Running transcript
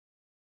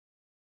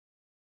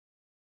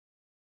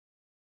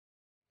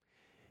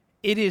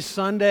It is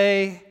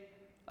Sunday,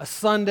 a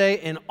Sunday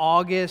in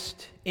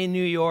August in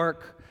New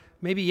York.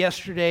 Maybe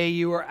yesterday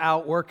you were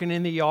out working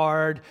in the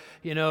yard,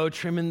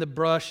 trimming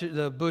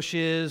the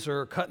bushes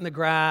or cutting the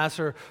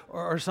grass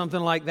or something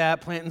like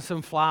that, planting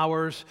some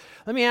flowers.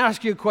 Let me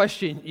ask you a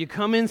question. You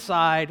come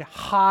inside,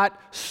 hot,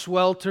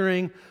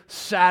 sweltering,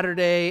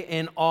 Saturday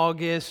in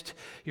August.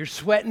 You're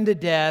sweating to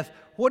death.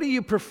 What do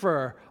you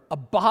prefer? A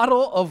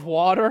bottle of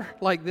water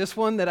like this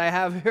one that I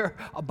have here,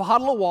 a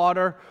bottle of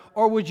water,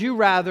 or would you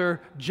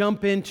rather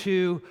jump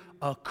into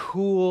a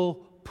cool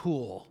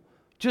pool?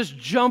 Just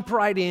jump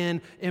right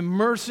in,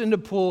 immerse in the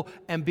pool,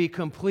 and be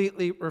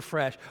completely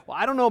refreshed. Well,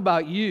 I don't know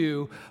about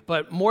you,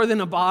 but more than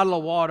a bottle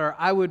of water,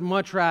 I would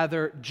much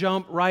rather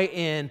jump right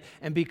in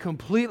and be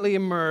completely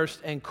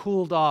immersed and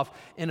cooled off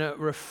in a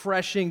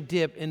refreshing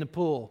dip in the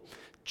pool.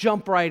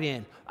 Jump right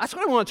in. That's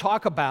what I want to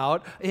talk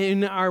about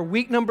in our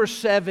week number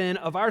 7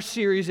 of our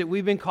series that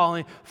we've been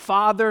calling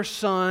Father,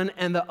 Son,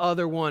 and the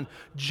Other One.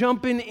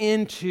 Jumping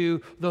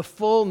into the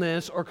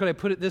fullness, or could I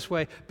put it this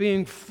way,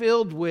 being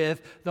filled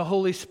with the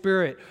Holy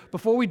Spirit.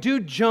 Before we do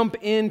jump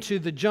into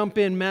the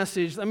jump-in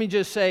message, let me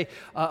just say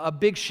a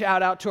big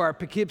shout out to our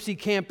Poughkeepsie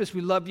campus. We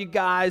love you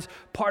guys.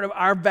 Part of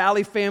our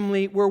Valley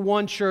family. We're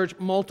one church,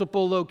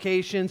 multiple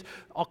locations.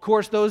 Of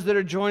course, those that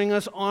are joining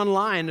us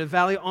online, the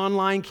Valley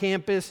Online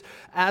campus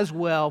as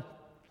well.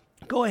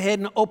 Go ahead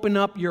and open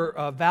up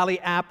your Valley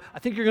app. I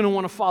think you're going to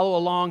want to follow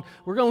along.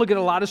 We're going to look at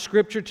a lot of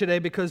scripture today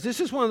because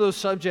this is one of those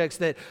subjects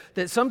that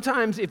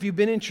sometimes if you've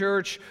been in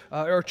church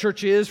or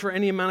churches for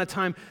any amount of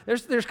time,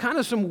 there's kind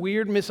of some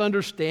weird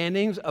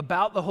misunderstandings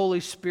about the Holy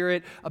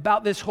Spirit,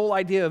 about this whole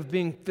idea of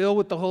being filled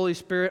with the Holy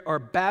Spirit or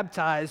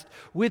baptized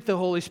with the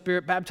Holy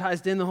Spirit,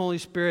 baptized in the Holy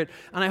Spirit.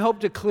 And I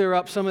hope to clear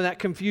up some of that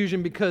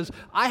confusion because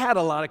I had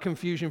a lot of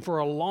confusion for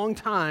a long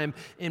time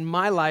in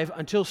my life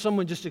until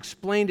someone just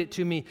explained it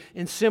to me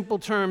in simple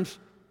terms,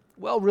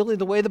 well, really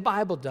the way the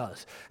Bible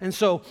does. And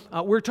so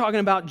we're talking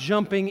about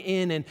jumping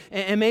in.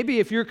 And maybe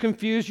if you're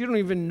confused, you don't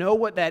even know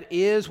what that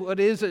is. What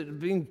is it,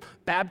 being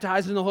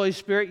baptized in the Holy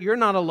Spirit? You're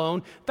not alone.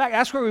 In fact,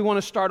 that's where we want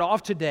to start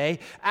off today.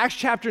 Acts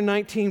chapter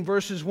 19,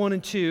 verses 1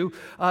 and 2.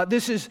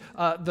 This is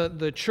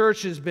the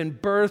church has been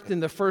birthed in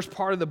the first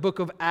part of the book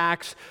of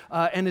Acts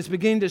and is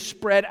beginning to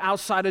spread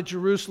outside of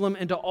Jerusalem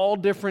into all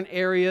different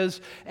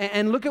areas.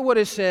 And look at what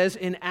it says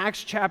in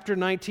Acts chapter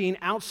 19,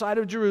 outside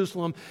of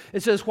Jerusalem.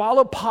 It says, while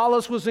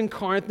Apollos was in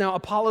Corinth. Now,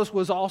 Apollos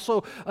was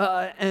also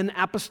an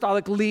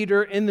apostolic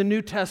leader in the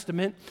New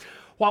Testament.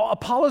 While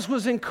Apollos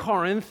was in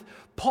Corinth,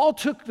 Paul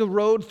took the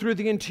road through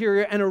the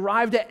interior and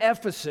arrived at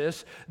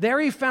Ephesus. There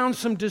he found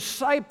some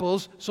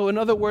disciples. So in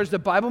other words, the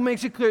Bible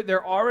makes it clear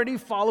they're already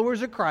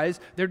followers of Christ.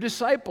 They're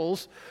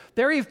disciples.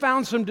 There he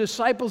found some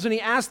disciples and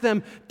he asked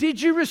them,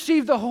 did you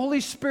receive the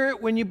Holy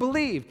Spirit when you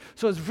believed?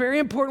 So it's very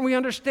important we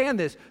understand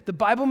this. The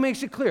Bible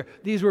makes it clear.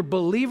 These were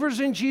believers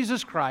in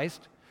Jesus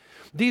Christ.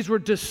 These were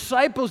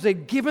disciples.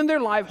 They'd given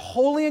their life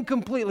wholly and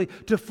completely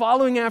to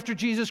following after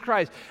Jesus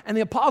Christ. And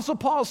the Apostle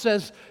Paul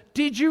says,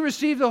 did you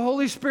receive the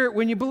Holy Spirit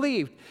when you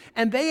believed?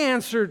 And they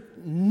answered,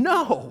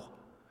 no.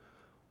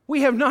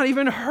 We have not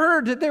even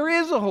heard that there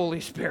is a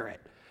Holy Spirit.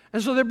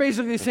 And so they're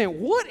basically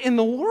saying, what in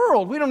the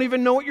world? We don't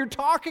even know what you're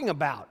talking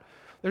about.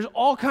 There's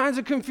all kinds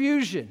of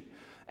confusion.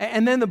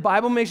 And then the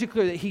Bible makes it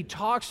clear that he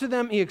talks to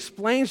them, he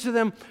explains to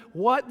them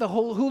who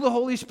the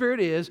Holy Spirit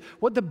is,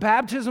 what the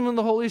baptism of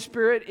the Holy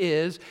Spirit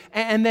is,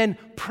 and then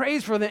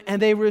prays for them,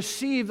 and they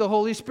receive the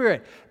Holy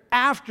Spirit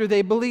after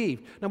they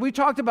believe. Now, we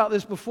talked about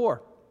this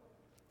before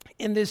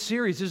in this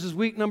series. This is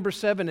week number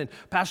 7, and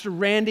Pastor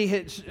Randy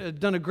has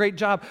done a great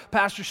job.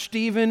 Pastor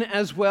Stephen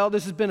as well.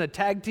 This has been a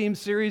tag team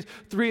series.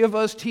 3 of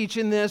us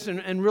teaching this,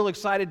 and real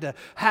excited to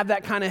have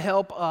that kind of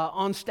help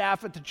on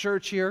staff at the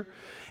church here.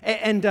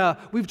 And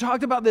we've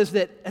talked about this,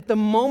 that at the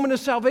moment of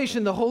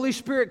salvation, the Holy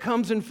Spirit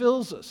comes and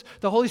fills us.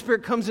 The Holy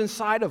Spirit comes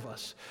inside of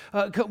us.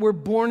 We're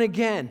born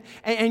again.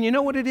 And you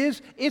know what it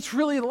is? It's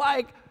really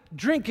like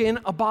drinking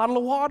a bottle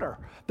of water.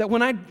 That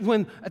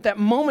when at that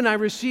moment I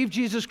received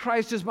Jesus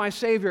Christ as my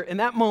Savior, in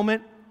that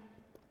moment,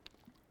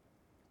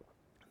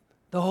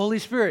 the Holy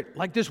Spirit,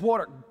 like this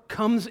water,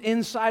 comes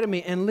inside of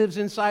me and lives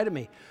inside of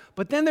me.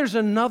 But then there's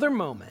another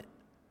moment,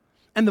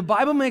 and the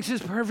Bible makes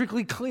this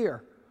perfectly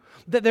clear,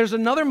 that there's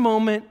another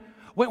moment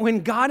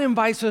when God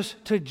invites us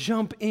to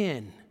jump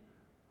in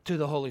to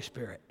the Holy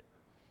Spirit,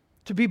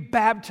 to be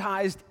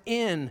baptized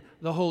in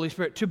the Holy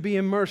Spirit, to be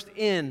immersed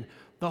in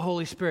the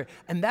Holy Spirit.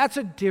 And that's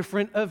a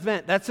different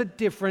event. That's a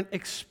different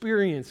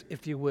experience,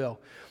 if you will.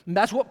 And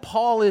that's what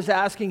Paul is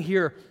asking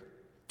here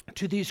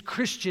to these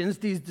Christians,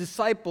 these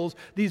disciples,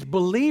 these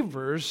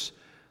believers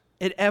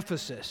at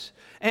Ephesus.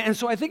 And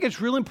so I think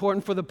it's really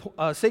important for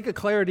the sake of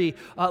clarity,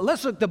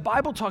 let's look. The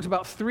Bible talks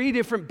about 3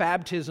 different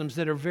baptisms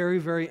that are very,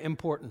 very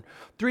important.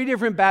 3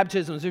 different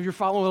baptisms. If you're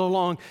following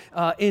along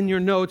in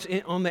your notes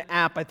on the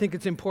app, I think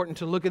it's important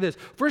to look at this.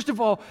 First of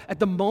all, at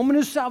the moment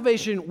of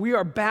salvation, we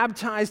are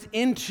baptized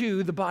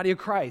into the body of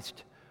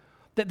Christ.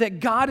 That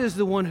God is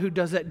the one who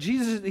does that.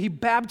 Jesus, he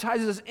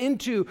baptizes us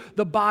into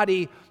the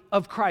body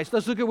of Christ.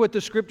 Let's look at what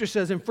the scripture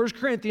says in 1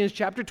 Corinthians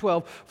chapter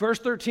 12, verse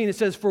 13. It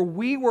says, "For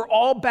we were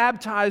all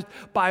baptized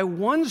by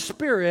one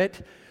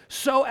Spirit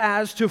so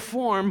as to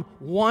form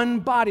one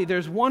body."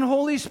 There's one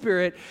Holy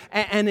Spirit,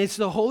 and it's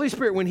the Holy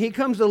Spirit. When He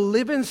comes to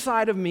live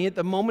inside of me at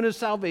the moment of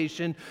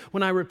salvation,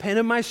 when I repent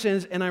of my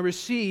sins and I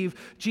receive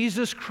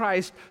Jesus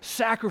Christ's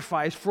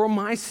sacrifice for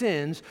my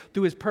sins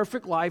through His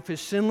perfect life,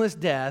 His sinless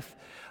death,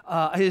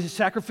 His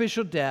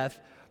sacrificial death,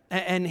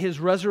 and His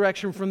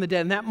resurrection from the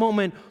dead. In that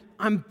moment,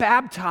 I'm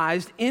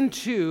baptized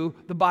into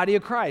the body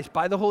of Christ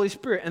by the Holy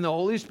Spirit, and the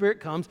Holy Spirit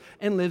comes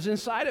and lives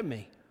inside of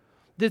me.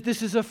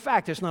 This is a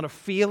fact. It's not a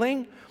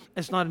feeling.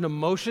 It's not an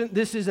emotion.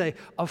 This is a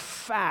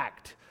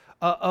fact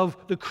of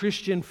the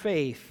Christian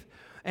faith.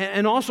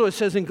 And also it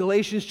says in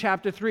Galatians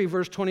chapter 3,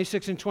 verse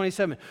 26 and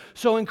 27,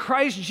 "So in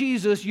Christ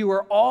Jesus you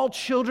are all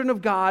children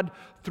of God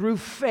through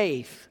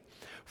faith.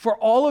 For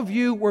all of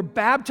you were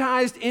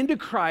baptized into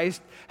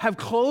Christ, have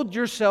clothed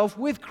yourself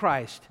with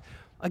Christ."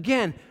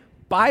 Again,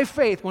 by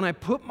faith, when I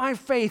put my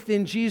faith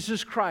in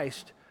Jesus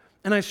Christ,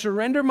 and I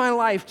surrender my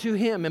life to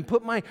Him and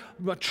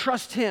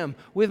trust Him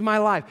with my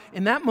life,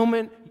 in that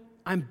moment,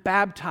 I'm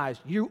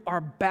baptized. You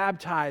are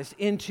baptized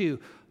into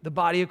the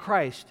body of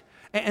Christ.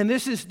 And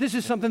this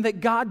is something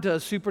that God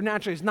does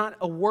supernaturally. It's not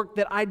a work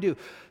that I do.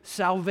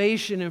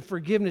 Salvation and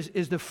forgiveness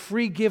is the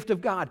free gift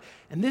of God.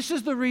 And this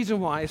is the reason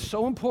why it's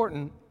so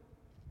important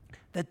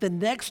that the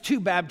next two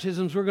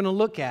baptisms we're going to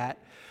look at,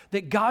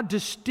 that God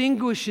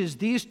distinguishes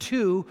these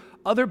two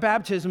other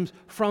baptisms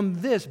from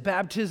this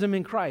baptism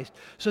in Christ,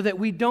 so that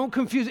we don't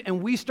confuse it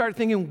and we start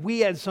thinking we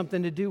had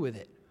something to do with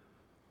it.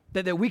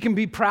 That we can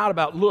be proud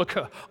about, look,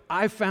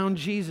 I found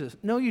Jesus.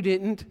 No, you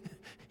didn't.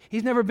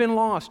 He's never been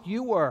lost.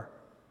 You were.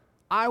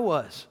 I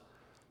was.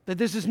 That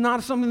this is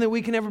not something that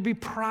we can ever be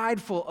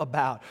prideful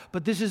about,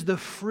 but this is the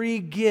free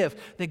gift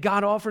that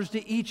God offers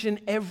to each and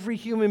every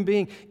human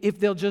being if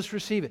they'll just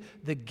receive it.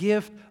 The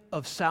gift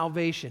of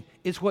salvation.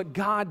 It's what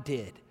God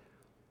did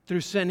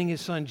through sending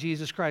His Son,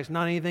 Jesus Christ.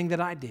 Not anything that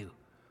I do.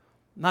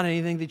 Not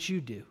anything that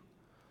you do.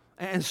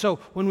 And so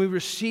when we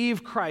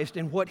receive Christ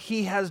and what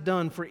He has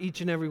done for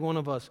each and every one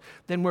of us,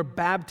 then we're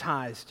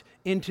baptized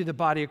into the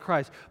body of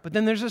Christ. But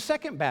then there's a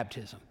second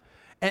baptism.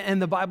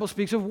 And the Bible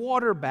speaks of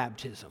water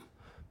baptism,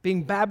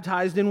 being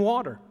baptized in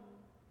water.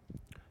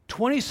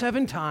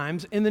 27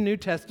 times in the New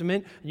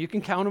Testament, and you can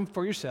count them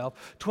for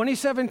yourself,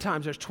 27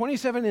 times, there's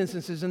 27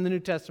 instances in the New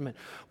Testament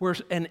where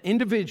an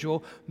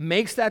individual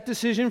makes that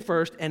decision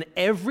first, and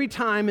every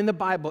time in the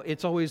Bible,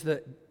 it's always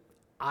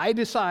I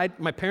decide,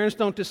 my parents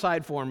don't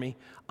decide for me,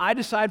 I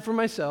decide for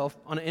myself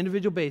on an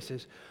individual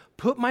basis,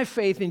 put my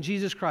faith in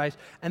Jesus Christ,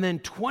 and then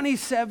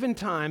 27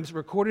 times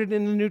recorded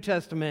in the New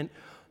Testament,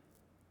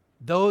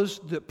 those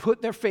that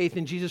put their faith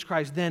in Jesus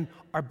Christ then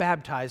are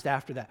baptized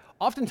after that.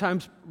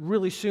 Oftentimes,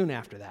 really soon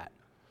after that.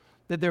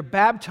 That they're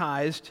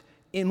baptized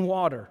in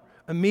water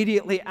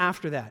immediately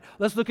after that.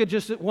 Let's look at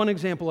just one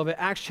example of it.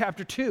 Acts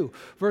chapter 2,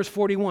 verse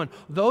 41.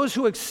 Those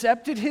who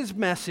accepted His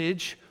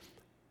message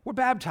were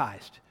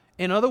baptized.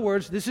 In other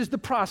words, this is the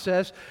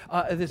process,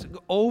 this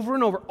over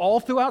and over,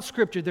 all throughout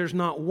Scripture, there's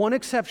not one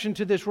exception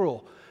to this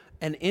rule.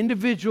 An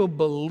individual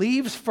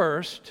believes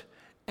first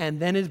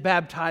and then is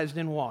baptized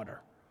in water.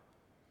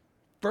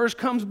 First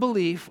comes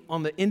belief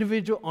on the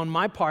individual, on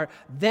my part,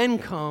 then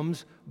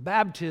comes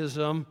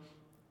baptism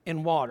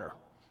in water.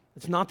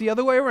 It's not the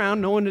other way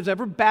around. No one is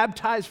ever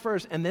baptized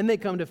first, and then they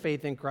come to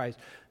faith in Christ.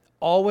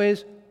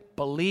 Always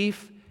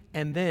belief,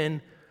 and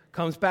then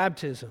comes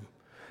baptism.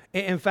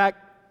 In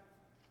fact,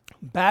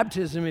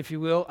 baptism, if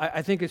you will,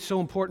 I think it's so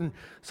important.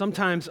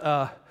 Sometimes,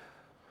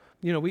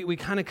 we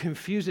kind of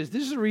confuse this.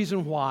 This is the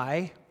reason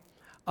why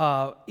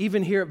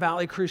even here at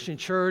Valley Christian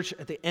Church,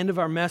 at the end of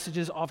our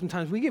messages,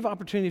 oftentimes we give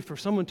opportunity for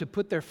someone to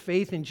put their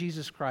faith in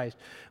Jesus Christ.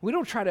 We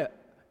don't try to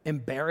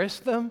embarrass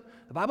them.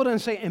 The Bible doesn't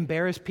say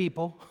embarrass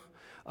people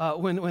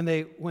when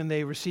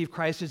they receive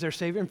Christ as their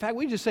Savior. In fact,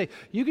 we just say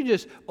you can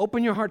just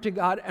open your heart to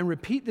God and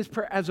repeat this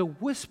prayer as a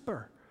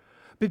whisper,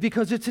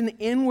 because it's an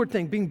inward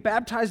thing. Being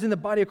baptized in the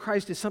body of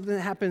Christ is something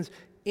that happens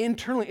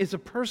internally. It's a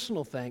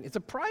personal thing. It's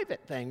a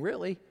private thing,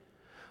 really.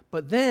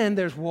 But then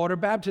there's water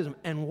baptism,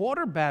 and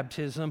water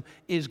baptism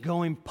is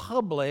going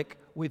public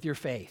with your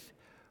faith.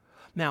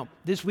 Now,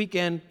 this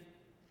weekend,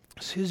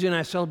 Susie and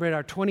I celebrate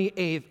our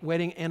 28th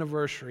wedding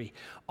anniversary.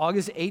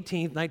 August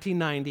 18th,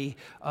 1990,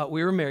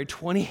 we were married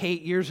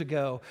 28 years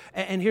ago.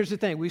 And here's the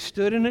thing. We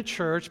stood in a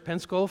church,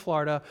 Pensacola,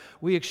 Florida.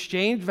 We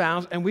exchanged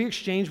vows, and we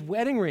exchanged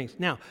wedding rings.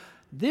 Now,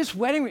 this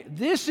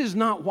is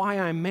not why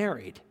I'm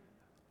married,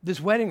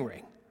 this wedding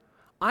ring.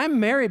 I'm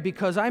married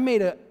because I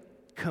made a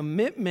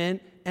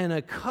commitment and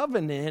a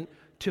covenant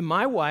to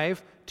my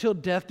wife till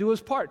death do us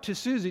part, to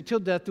Susie till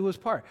death do us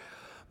part.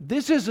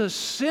 This is a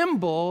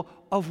symbol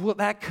of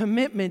that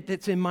commitment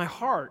that's in my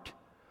heart.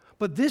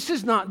 But this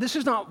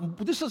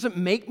doesn't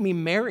make me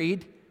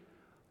married.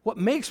 What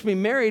makes me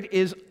married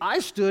is I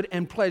stood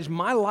and pledged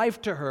my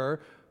life to her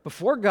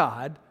before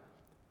God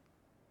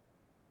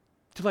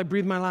till I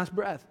breathed my last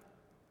breath.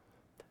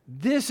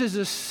 This is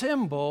a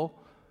symbol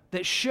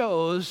that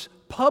shows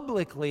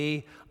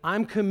publicly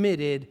I'm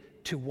committed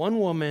to one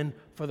woman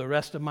for the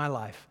rest of my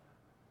life.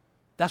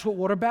 That's what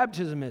water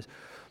baptism is.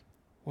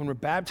 When we're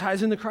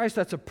baptized into Christ,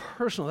 that's a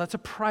personal, that's a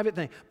private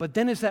thing. But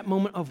then it's that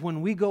moment of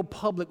when we go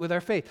public with our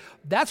faith.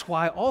 That's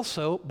why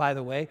also, by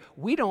the way,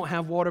 we don't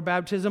have water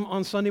baptism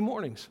on Sunday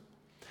mornings.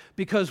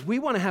 Because we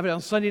want to have it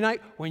on Sunday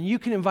night when you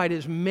can invite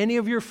as many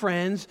of your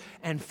friends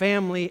and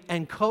family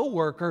and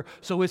co-worker,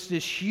 so it's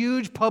this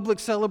huge public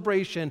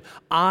celebration.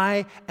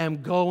 I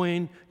am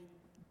going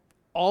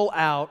all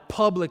out,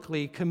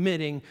 publicly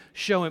committing,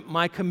 showing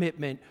my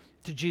commitment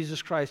to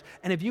Jesus Christ.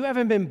 And if you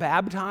haven't been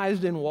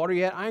baptized in water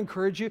yet, I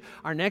encourage you,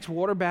 our next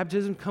water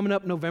baptism coming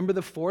up November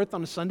the 4th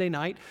on a Sunday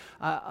night,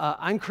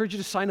 I encourage you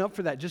to sign up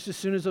for that just as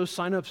soon as those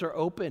sign-ups are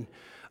open,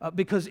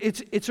 because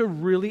it's a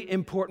really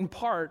important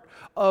part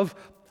of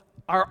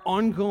our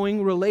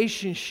ongoing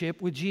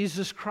relationship with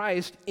Jesus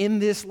Christ in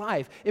this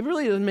life. It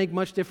really doesn't make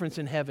much difference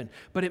in heaven,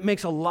 but it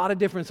makes a lot of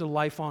difference in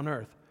life on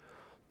earth.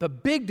 The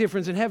big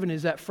difference in heaven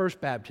is that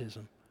first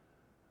baptism,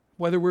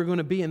 whether we're going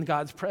to be in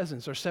God's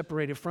presence or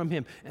separated from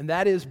Him, and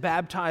that is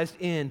baptized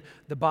in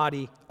the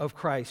body of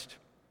Christ.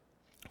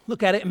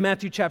 Look at it in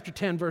Matthew chapter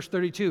 10, verse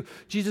 32.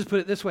 Jesus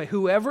put it this way: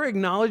 whoever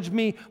acknowledged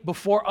me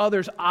before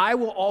others, I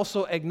will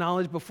also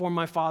acknowledge before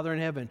my Father in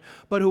heaven.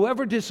 But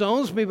whoever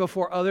disowns me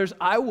before others,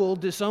 I will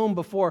disown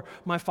before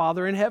my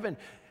Father in heaven.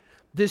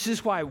 This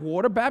is why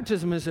water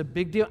baptism is a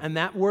big deal. And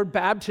that word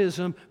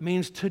baptism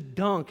means to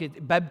dunk.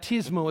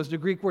 Baptismo is the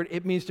Greek word.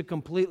 It means to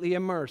completely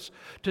immerse,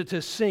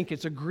 to sink.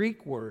 It's a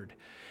Greek word.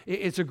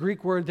 It's a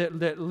Greek word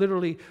that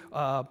literally...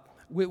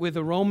 with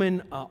the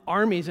Roman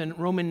armies and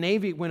Roman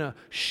Navy, when a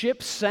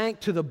ship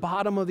sank to the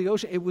bottom of the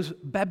ocean, it was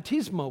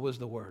baptismo was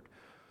the word.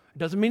 It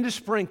doesn't mean to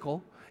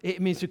sprinkle.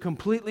 It means to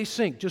completely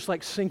sink, just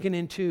like sinking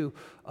into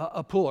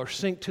a pool or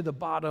sink to the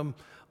bottom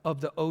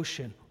of the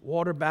ocean.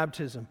 Water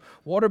baptism.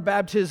 Water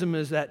baptism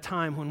is that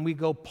time when we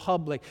go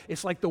public.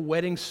 It's like the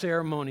wedding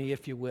ceremony,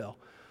 if you will.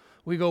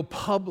 We go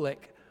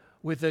public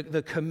with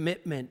the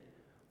commitment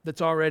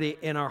that's already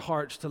in our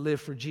hearts to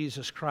live for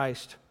Jesus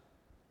Christ.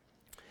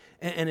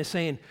 And it's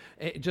saying,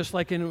 just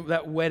like in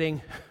that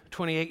wedding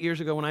 28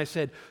 years ago when I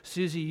said,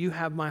 Susie, you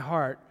have my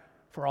heart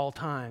for all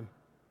time.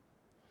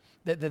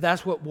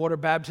 That's what water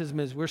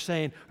baptism is. We're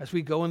saying, as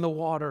we go in the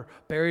water,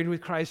 buried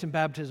with Christ in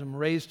baptism,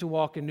 raised to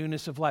walk in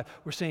newness of life,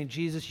 we're saying,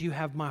 Jesus, you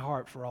have my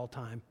heart for all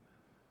time.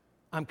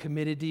 I'm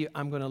committed to you.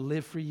 I'm going to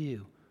live for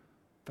you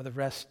for the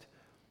rest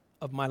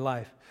of my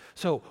life.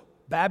 So,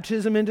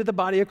 baptism into the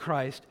body of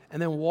Christ,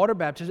 and then water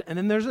baptism, and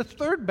then there's a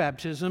third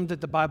baptism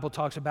that the Bible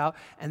talks about,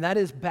 and that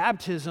is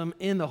baptism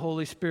in the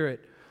Holy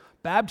Spirit.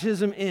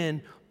 Baptism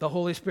in the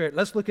Holy Spirit.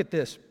 Let's look at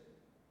this.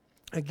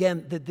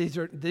 Again, these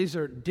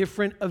are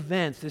different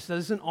events. This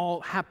doesn't all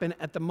happen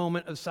at the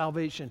moment of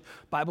salvation.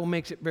 Bible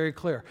makes it very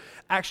clear.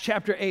 Acts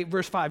chapter 8,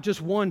 verse 5,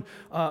 just one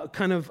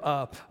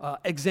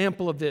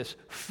example of this.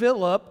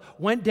 Philip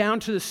went down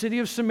to the city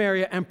of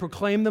Samaria and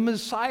proclaimed the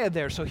Messiah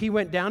there. So he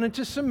went down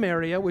into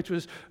Samaria, which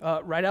was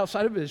right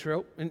outside of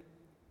Israel,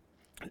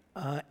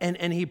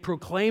 and he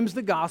proclaims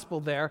the gospel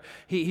there.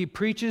 He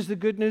preaches the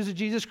good news of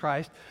Jesus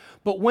Christ.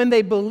 But when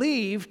they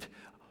believed,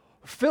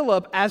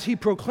 Philip, as he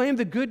proclaimed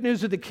the good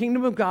news of the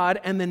kingdom of God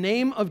and the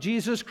name of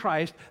Jesus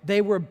Christ, they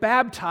were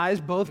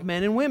baptized, both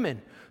men and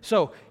women.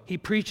 So he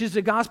preaches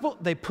the gospel.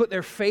 They put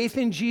their faith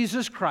in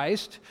Jesus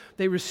Christ.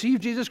 They receive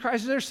Jesus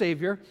Christ as their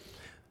Savior.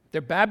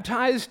 They're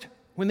baptized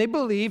when they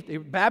believe. They're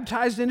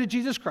baptized into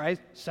Jesus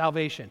Christ,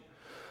 salvation.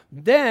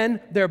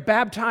 Then they're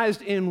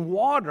baptized in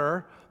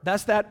water.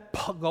 That's that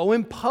go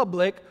in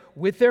public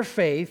with their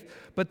faith.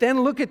 But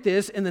then look at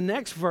this in the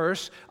next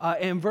verse,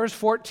 in verse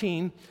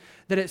 14,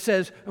 that it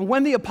says, and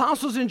when the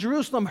apostles in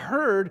Jerusalem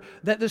heard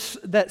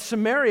that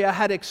Samaria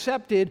had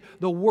accepted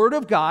the word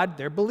of God,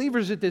 they're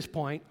believers at this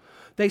point,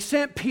 they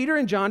sent Peter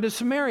and John to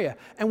Samaria.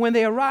 And when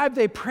they arrived,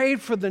 they prayed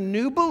for the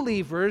new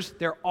believers.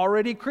 They're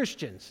already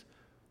Christians.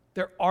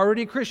 They're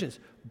already Christians,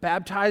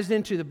 baptized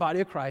into the body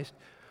of Christ.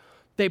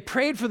 They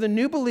prayed for the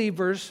new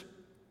believers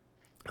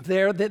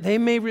there that they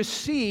may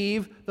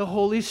receive the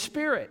Holy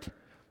Spirit.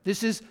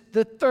 This is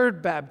the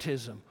third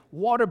baptism,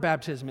 water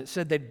baptism. It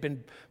said they'd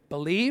been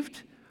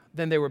believed,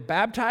 then they were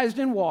baptized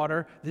in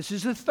water. This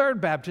is the third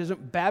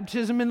baptism,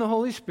 baptism in the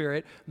Holy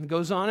Spirit. And it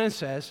goes on and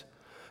says,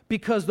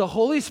 because the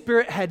Holy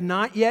Spirit had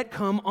not yet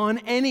come on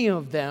any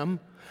of them,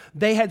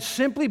 they had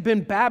simply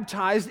been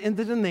baptized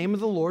into the name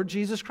of the Lord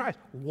Jesus Christ.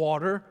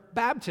 Water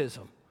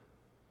baptism.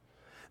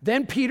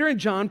 Then Peter and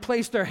John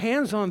placed their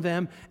hands on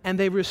them and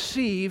they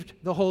received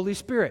the Holy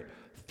Spirit.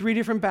 3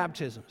 different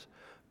baptisms.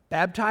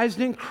 Baptized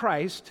in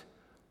Christ,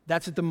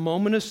 that's at the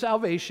moment of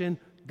salvation.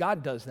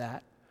 God does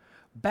that.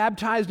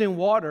 Baptized in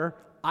water,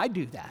 I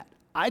do that.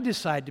 I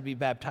decide to be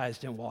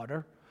baptized in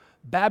water.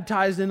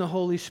 Baptized in the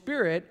Holy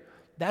Spirit,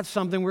 that's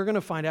something we're going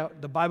to find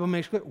out. The Bible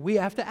makes clear we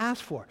have to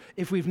ask for.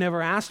 If we've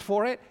never asked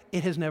for it,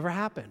 it has never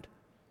happened.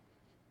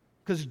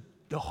 Because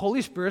the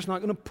Holy Spirit's not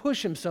going to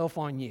push himself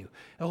on you.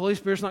 The Holy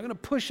Spirit's not going to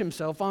push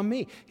himself on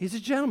me. He's a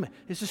gentleman.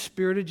 It's the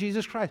Spirit of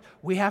Jesus Christ.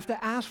 We have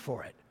to ask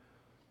for it.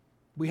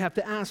 We have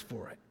to ask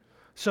for it.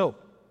 So,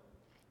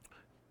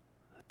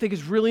 think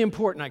is really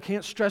important. I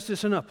can't stress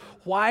this enough.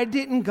 Why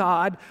didn't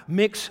God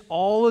mix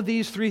all of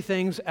these three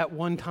things at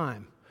one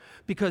time?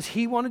 Because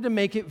he wanted to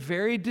make it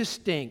very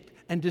distinct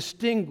and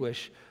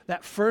distinguish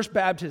that first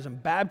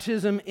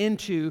baptism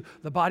into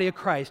the body of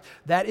Christ.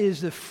 That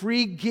is the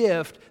free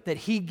gift that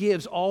he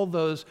gives all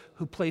those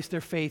who place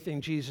their faith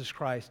in Jesus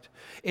Christ.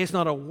 It's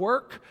not a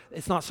work.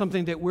 It's not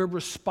something that we're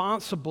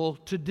responsible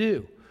to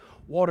do.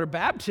 Water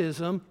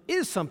baptism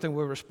is something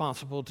we're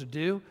responsible to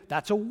do.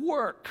 That's a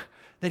work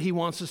that he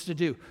wants us to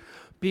do.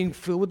 Being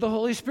filled with the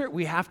Holy Spirit,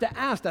 we have to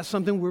ask. That's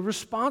something we're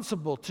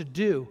responsible to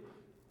do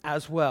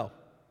as well.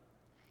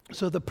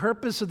 So the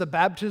purpose of the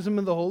baptism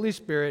of the Holy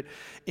Spirit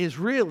is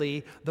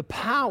really the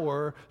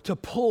power to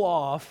pull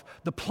off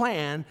the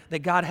plan that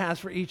God has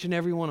for each and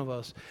every one of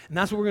us. And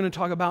that's what we're going to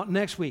talk about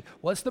next week.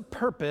 What's the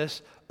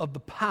purpose of the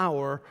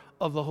power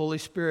of the Holy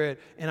Spirit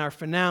in our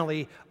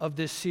finale of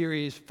this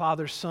series,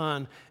 Father,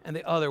 Son, and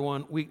the other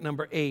one, week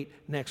number 8,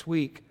 next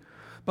week.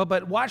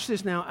 But watch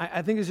this now.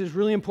 I think this is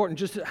really important,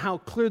 just how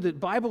clear the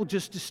Bible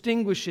just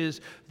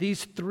distinguishes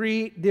these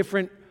three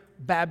different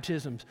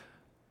baptisms.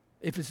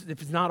 If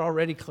it's not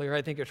already clear,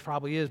 I think it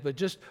probably is, but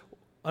just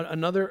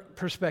another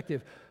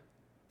perspective.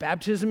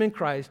 Baptism in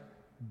Christ,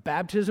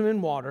 baptism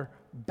in water,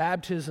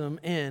 baptism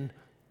in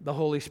the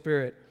Holy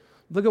Spirit.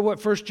 Look at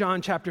what 1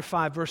 John chapter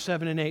 5, verse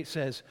 7 and 8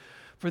 says.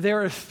 For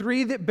there are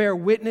three that bear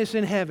witness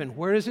in heaven.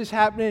 Where is this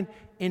happening?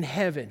 In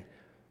heaven.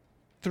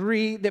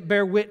 Three that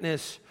bear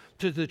witness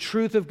to the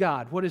truth of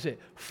God. What is it?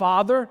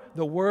 Father,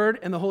 the Word,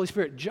 and the Holy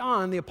Spirit.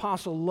 John, the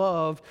apostle,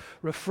 loved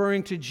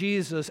referring to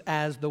Jesus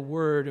as the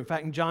Word. In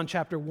fact, in John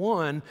chapter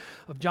 1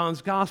 of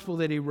John's gospel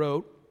that he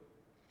wrote,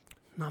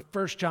 not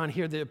 1 John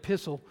here, the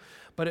epistle,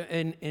 but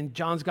in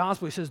John's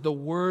gospel, he says, the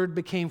Word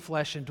became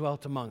flesh and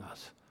dwelt among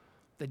us.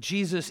 That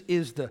Jesus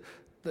is the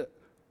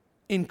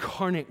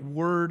incarnate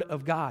Word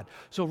of God.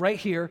 So right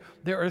here,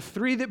 there are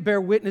three that bear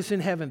witness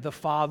in heaven. The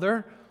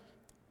Father,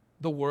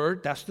 the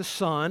Word, that's the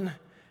Son,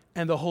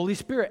 and the Holy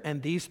Spirit.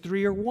 And these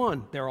three are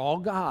one. They're all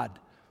God.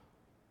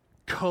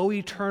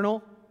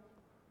 Co-eternal,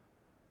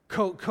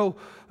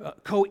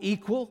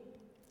 co-equal,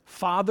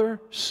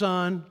 Father,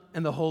 Son,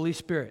 and the Holy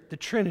Spirit. The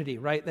Trinity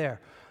right there.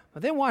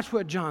 But then watch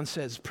what John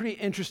says. It's pretty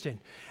interesting.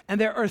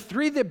 And there are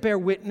three that bear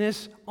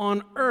witness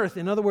on earth.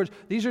 In other words,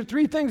 these are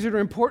three things that are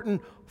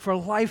important for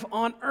life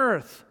on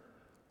earth.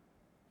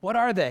 What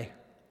are they?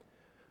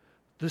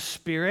 The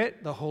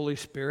Spirit, the Holy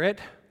Spirit.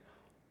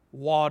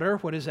 Water,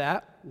 what is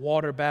that?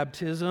 Water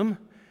baptism.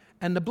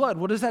 And the blood,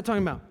 what is that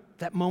talking about?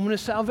 That moment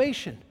of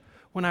salvation.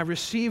 When I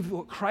received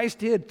what Christ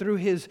did through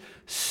his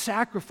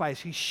sacrifice.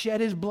 He shed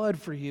his blood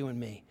for you and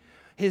me.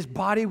 His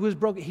body was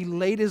broken. He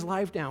laid his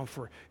life down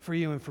for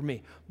you and for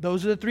me.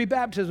 Those are the three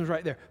baptisms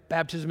right there.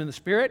 Baptism in the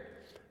Spirit,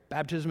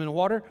 baptism in the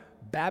water,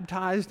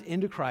 baptized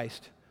into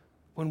Christ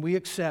when we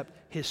accept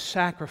his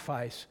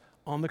sacrifice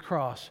on the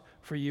cross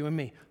for you and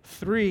me.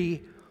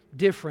 Three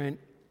different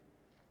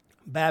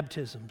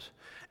baptisms.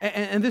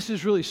 And this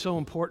is really so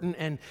important.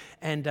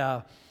 And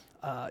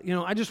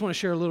I just want to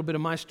share a little bit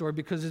of my story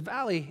because at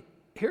Valley,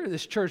 here at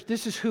this church,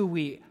 this is who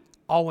we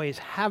always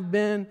have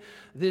been.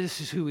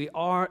 This is who we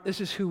are. This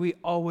is who we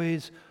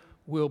always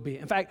will be.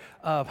 In fact,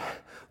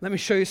 let me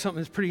show you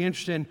something that's pretty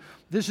interesting.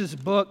 This is a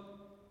book.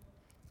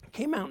 It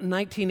came out in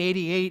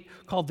 1988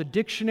 called The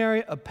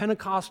Dictionary of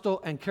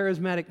Pentecostal and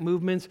Charismatic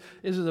Movements.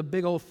 This is a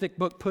big old thick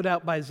book put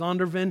out by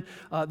Zondervan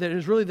that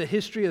is really the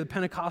history of the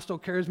Pentecostal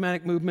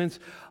charismatic movements.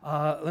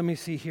 Let me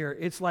see here.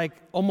 It's like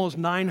almost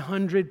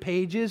 900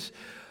 pages.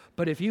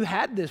 But if you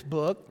had this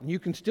book, you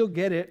can still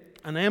get it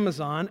on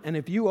Amazon. And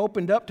if you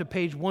opened up to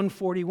page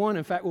 141,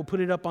 in fact, we'll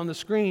put it up on the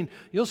screen,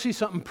 you'll see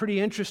something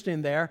pretty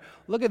interesting there.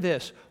 Look at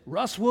this.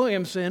 Russ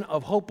Williamson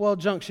of Hopewell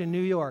Junction,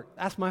 New York.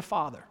 That's my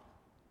father.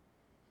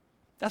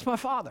 That's my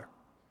father.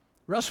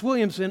 Russ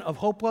Williamson of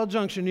Hopewell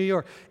Junction, New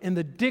York, in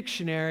the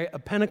Dictionary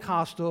of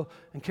Pentecostal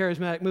and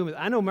Charismatic Movements.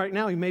 I know right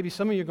now, maybe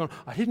some of you are going,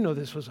 I didn't know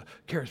this was a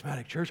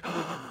charismatic church.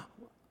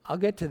 I'll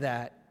get to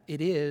that.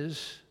 It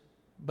is,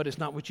 but it's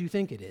not what you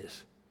think it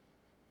is.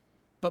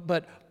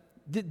 But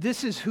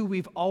this is who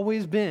we've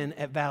always been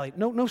at Valley.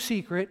 No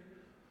secret.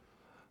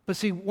 But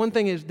see, one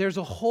thing is there's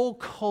a whole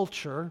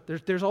culture.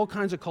 There's all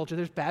kinds of culture.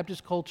 There's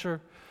Baptist culture.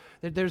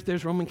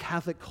 There's Roman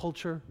Catholic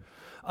culture.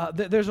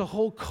 There's a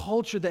whole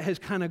culture that has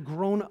kind of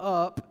grown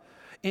up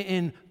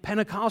in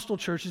Pentecostal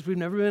churches. We've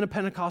never been a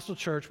Pentecostal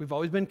church. We've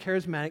always been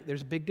charismatic.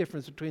 There's a big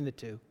difference between the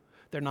two.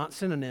 They're not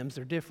synonyms.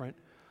 They're different.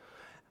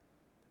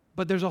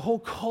 But there's a whole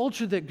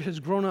culture that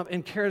has grown up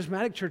in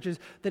charismatic churches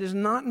that is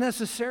not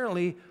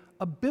necessarily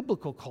a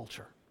biblical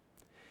culture.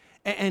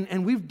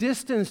 And we've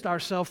distanced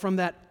ourselves from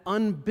that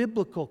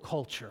unbiblical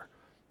culture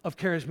of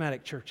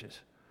charismatic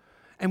churches.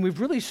 And we've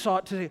really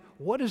sought to say,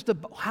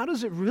 how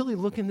does it really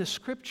look in the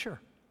Scripture?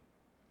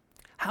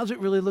 How does it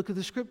really look at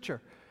the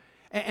Scripture?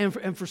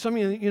 And for some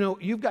of you,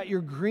 you've got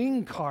your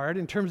green card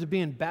in terms of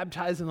being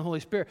baptized in the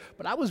Holy Spirit,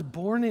 but I was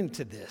born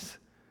into this.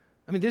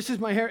 I mean, this is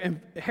my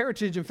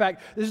heritage. In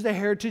fact, this is the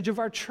heritage of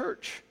our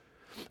church.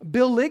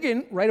 Bill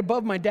Ligon, right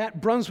above my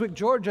dad, Brunswick,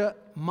 Georgia,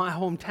 my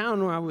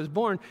hometown where I was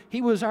born,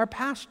 he was our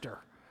pastor.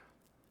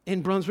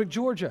 in Brunswick,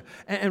 Georgia.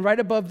 And right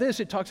above this,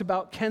 it talks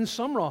about Ken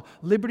Sumrall,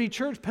 Liberty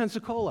Church,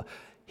 Pensacola.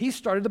 He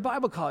started the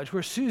Bible college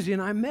where Susie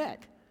and I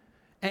met.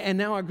 And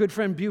now our good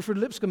friend Buford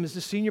Lipscomb is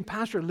the senior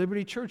pastor at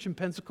Liberty Church in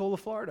Pensacola,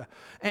 Florida.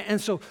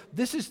 And so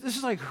this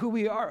is like who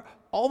we are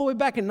all the way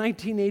back in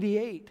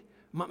 1988.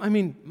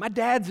 My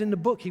dad's in the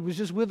book. He was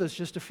just with us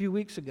just a few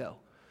weeks ago.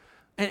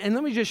 And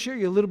let me just share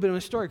you a little bit of my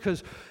story,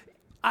 because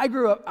I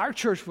grew up, our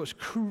church was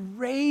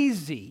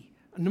crazy.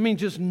 I mean,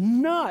 just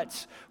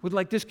nuts with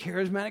like this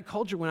charismatic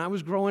culture when I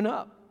was growing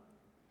up.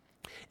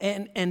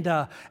 And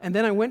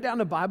then I went down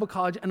to Bible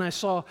college and I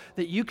saw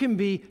that you can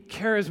be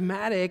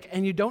charismatic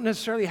and you don't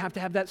necessarily have to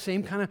have that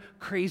same kind of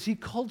crazy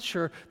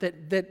culture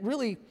that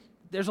really,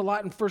 there's a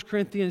lot in 1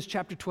 Corinthians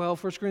chapter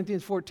 12, 1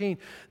 Corinthians 14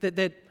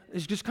 that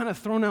is just kind of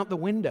thrown out the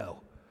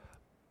window.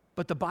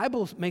 But the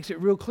Bible makes it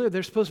real clear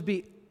they're supposed to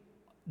be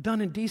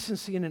done in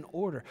decency and in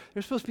order.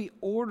 There's supposed to be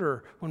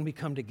order when we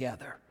come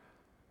together.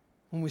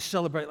 When we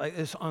celebrate like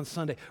this on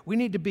Sunday, we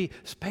need to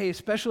pay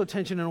special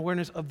attention and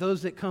awareness of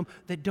those that come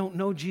that don't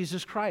know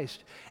Jesus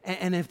Christ.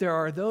 And if there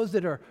are those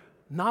that are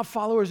not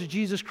followers of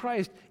Jesus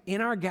Christ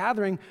in our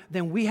gathering,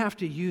 then we have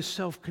to use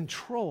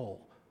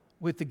self-control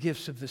with the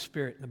gifts of the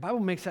Spirit. The Bible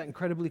makes that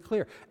incredibly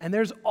clear. And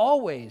there's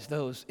always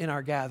those in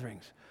our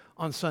gatherings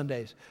on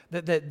Sundays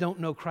that don't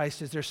know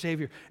Christ as their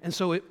Savior. And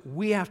so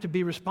we have to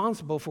be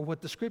responsible for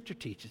what the Scripture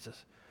teaches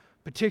us,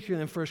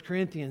 particularly in 1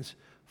 Corinthians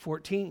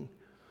 14.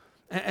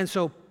 And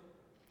so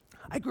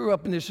I grew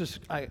up in this,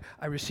 I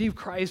received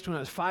Christ when I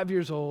was 5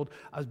 years old.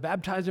 I was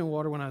baptized in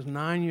water when I was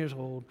 9 years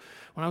old.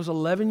 When I was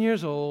 11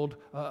 years old,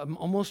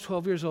 almost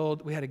 12 years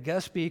old, we had a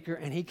guest speaker,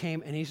 and he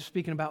came, and he's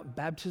speaking about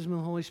baptism in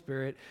the Holy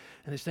Spirit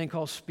and this thing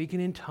called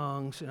speaking in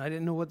tongues, and I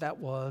didn't know what that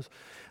was.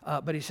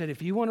 But he said,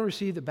 if you want to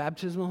receive the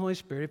baptism in the Holy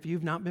Spirit, if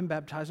you've not been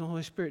baptized in the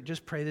Holy Spirit,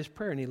 just pray this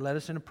prayer, and he led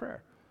us in a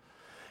prayer.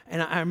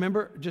 And I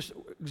remember just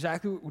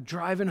exactly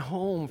driving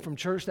home from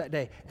church that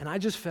day, and I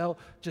just felt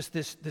just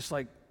this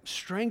like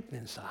strength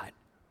inside.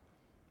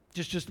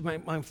 Just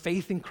my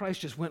faith in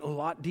Christ just went a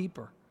lot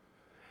deeper.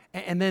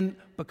 And then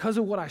because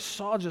of what I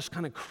saw, just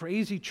kind of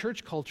crazy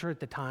church culture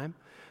at the time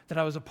that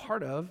I was a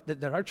part of,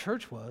 that our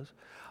church was,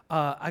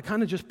 I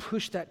kind of just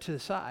pushed that to the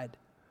side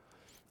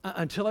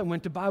until I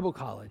went to Bible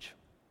college.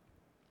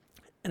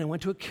 And I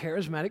went to a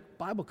charismatic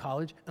Bible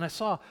college, and I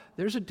saw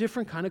there's a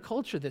different kind of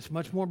culture that's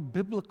much more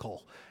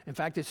biblical. In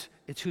fact,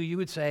 it's who you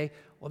would say,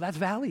 well, that's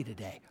Valley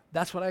today.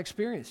 That's what I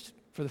experienced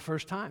for the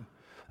first time.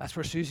 That's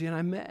where Susie and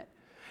I met.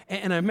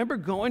 And I remember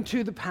going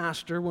to the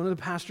pastor, one of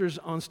the pastors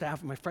on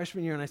staff my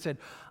freshman year, and I said,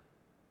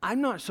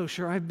 I'm not so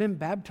sure I've been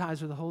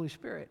baptized with the Holy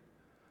Spirit.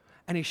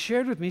 And he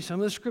shared with me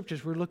some of the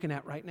scriptures we're looking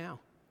at right now.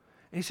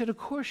 And he said, of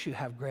course you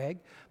have, Greg,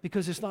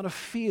 because it's not a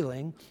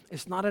feeling,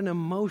 it's not an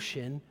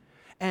emotion,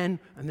 and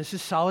this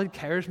is solid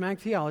charismatic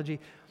theology,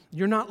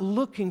 you're not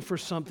looking for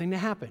something to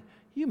happen.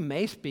 You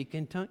may speak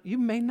in tongues, you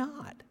may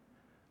not,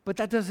 but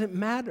that doesn't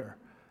matter.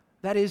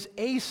 That is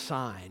a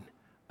sign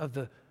of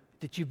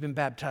that you've been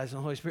baptized in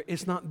the Holy Spirit.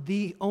 It's not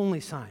the only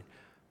sign.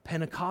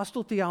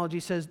 Pentecostal theology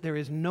says there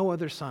is no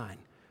other sign,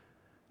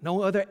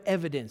 no other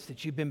evidence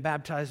that you've been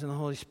baptized in the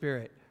Holy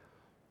Spirit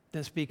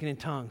than speaking in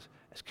tongues.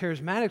 As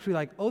charismatics, we're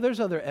like, oh, there's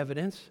other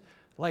evidence,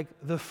 like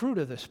the fruit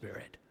of the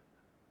Spirit,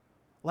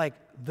 like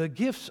the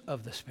gifts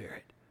of the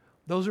Spirit.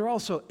 Those are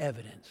also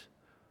evidence.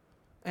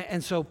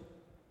 And so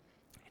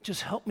it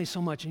just helped me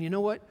so much. And you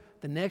know what?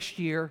 The next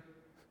year,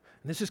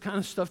 and this is kind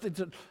of stuff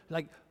that's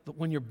like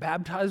when you're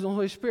baptized in the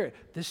Holy Spirit,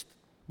 this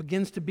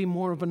begins to be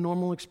more of a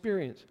normal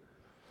experience.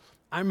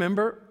 I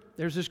remember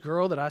there's this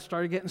girl that I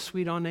started getting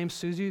sweet on named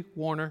Susie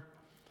Warner,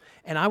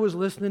 and I was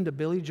listening to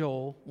Billy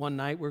Joel one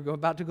night. We were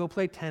about to go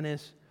play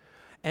tennis,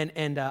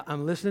 and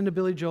I'm listening to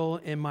Billy Joel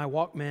in my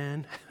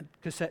Walkman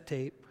cassette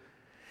tape,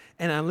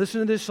 and I'm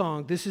listening to this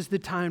song, This Is the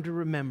Time to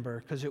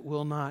Remember, because it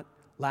will not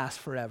last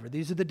forever.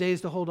 These are the days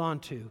to hold on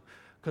to,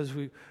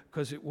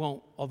 because it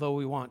won't, although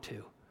we want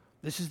to.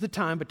 This is the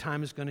time, but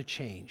time is going to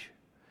change.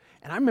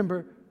 And I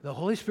remember the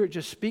Holy Spirit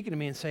just speaking to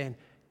me and saying,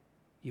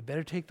 you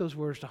better take those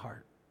words to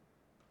heart.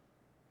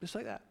 Just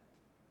like that.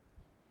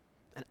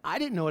 And I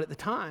didn't know it at the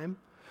time,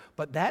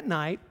 but that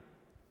night,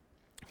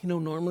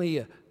 normally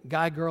a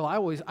guy, girl, I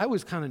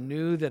always kind of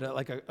knew that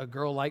a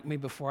girl liked me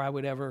before I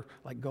would ever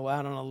go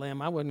out on a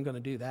limb. I wasn't going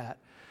to do that.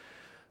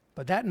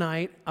 But that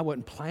night, I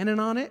wasn't planning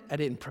on it. I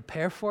didn't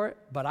prepare for it.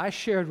 But I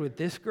shared with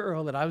this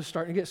girl that I was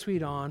starting to get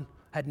sweet on.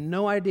 I had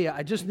no idea.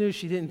 I just knew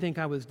she didn't think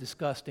I was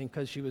disgusting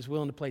because she was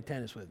willing to play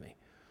tennis with me.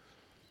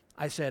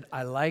 I said,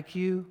 I like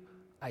you,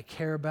 I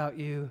care about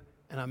you,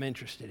 and I'm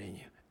interested in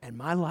you. And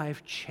my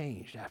life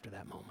changed after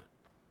that moment.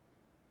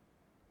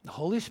 The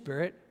Holy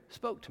Spirit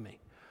spoke to me.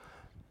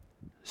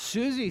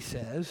 Susie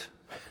says,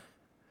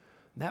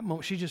 that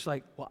moment, she's just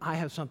like, well, I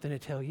have something to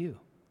tell you.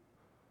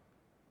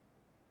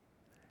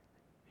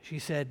 She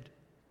said,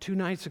 2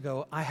 nights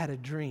ago, I had a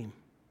dream.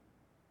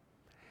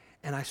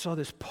 And I saw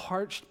this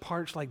parched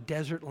like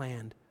desert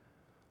land.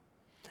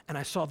 And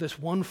I saw this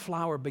one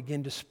flower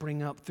begin to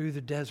spring up through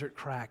the desert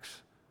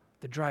cracks,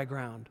 the dry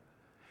ground.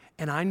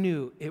 And I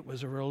knew it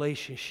was a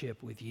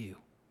relationship with you.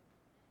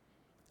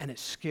 and it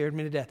scared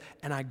me to death.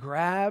 And I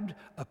grabbed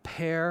a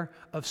pair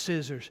of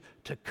scissors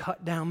to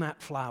cut down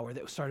that flower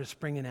that started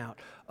springing out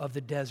of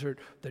the desert,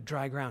 the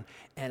dry ground.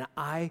 And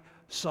I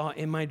saw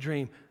in my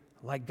dream,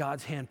 like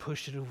God's hand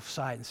pushed it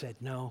aside and said,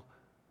 no,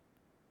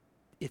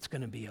 it's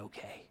going to be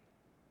okay.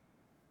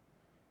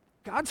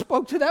 God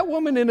spoke to that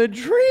woman in a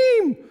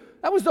dream.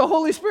 That was the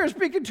Holy Spirit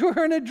speaking to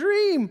her in a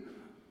dream.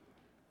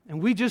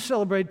 And we just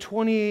celebrated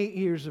 28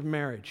 years of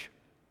marriage.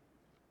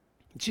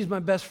 She's my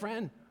best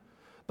friend.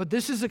 But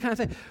this is the kind of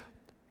thing,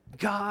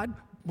 God,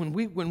 when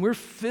we're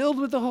filled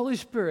with the Holy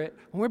Spirit,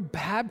 when we're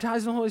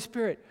baptized in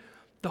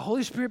the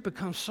Holy Spirit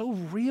becomes so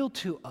real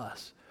to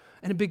us.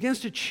 And it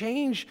begins to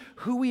change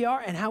who we are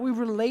and how we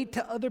relate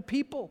to other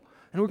people.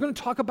 And we're going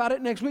to talk about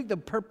it next week. The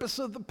purpose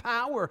of the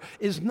power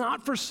is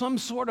not for some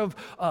sort of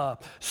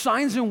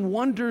signs and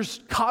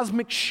wonders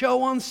cosmic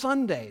show on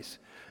Sundays.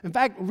 In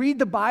fact, read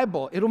the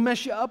Bible. It'll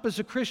mess you up as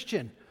a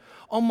Christian.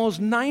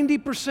 Almost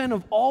 90%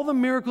 of all the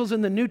miracles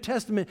in the New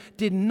Testament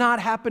did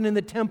not happen in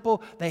the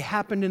temple. They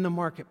happened in the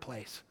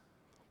marketplace.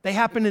 They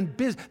happened in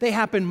business. They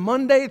happened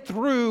Monday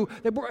through.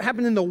 They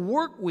happened in the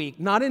work week,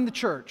 not in the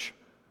church.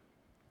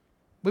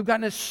 We've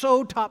gotten it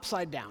so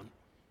topside down.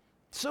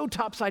 So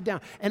topside down.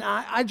 And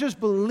I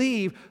just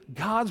believe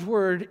God's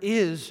word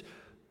is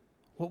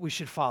what we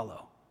should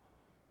follow.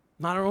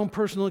 Not our own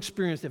personal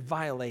experience that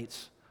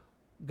violates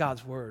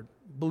God's word.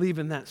 Believe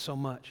in that so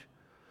much.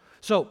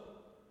 So,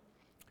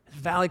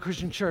 Valley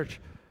Christian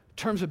Church, in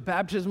terms of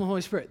baptism of the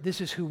Holy Spirit,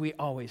 this is who we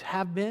always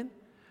have been,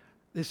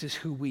 this is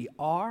who we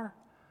are,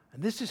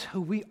 and this is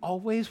who we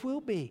always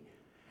will be.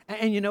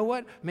 And you know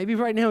what? Maybe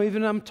right now,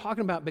 even I'm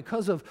talking about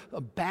because of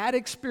a bad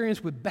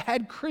experience with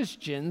bad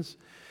Christians,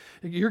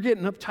 you're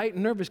getting uptight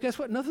and nervous. Guess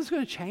what? Nothing's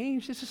going to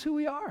change. This is who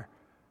we are.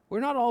 We're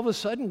not all of a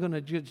sudden going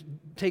to just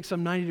take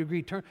some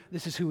 90-degree turn.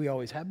 This is who we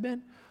always have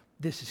been.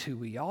 This is who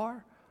we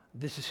are.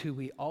 This is who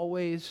we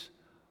always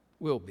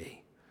will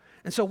be.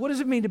 And so what does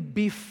it mean to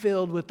be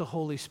filled with the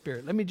Holy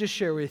Spirit? Let me just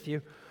share with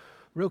you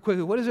real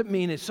quickly. What does it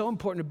mean? It's so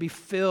important to be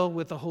filled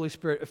with the Holy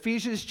Spirit.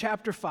 Ephesians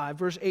chapter 5,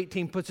 verse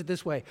 18 puts it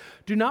this way.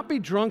 Do not be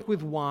drunk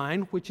with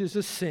wine, which is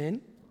a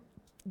sin.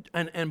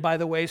 And by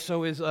the way,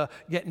 so is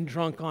getting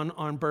drunk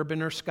on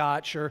bourbon or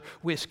scotch or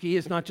whiskey.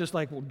 It's not just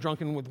like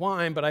drunken with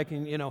wine, but I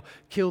can,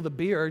 kill the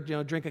beer,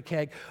 drink a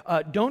keg.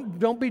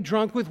 Don't be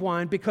drunk with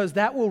wine because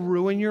that will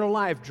ruin your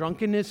life.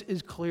 Drunkenness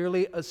is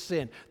clearly a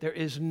sin. There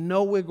is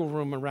no wiggle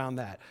room around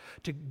that.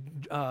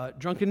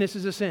 Drunkenness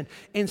is a sin.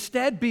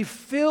 Instead, be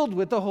filled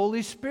with the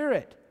Holy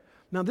Spirit.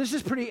 Now, this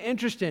is pretty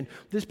interesting,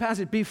 this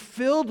passage. Be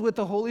filled with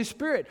the Holy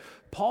Spirit.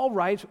 Paul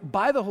writes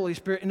by the Holy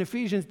Spirit in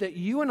Ephesians that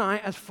you and I,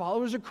 as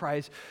followers of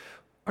Christ,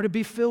 are to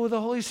be filled with the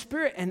Holy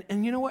Spirit.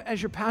 And you know what?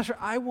 As your pastor,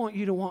 I want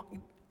you to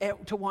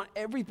want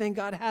everything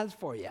God has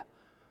for you.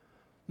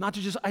 Not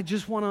to I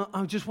just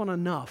want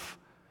enough.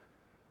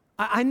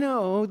 I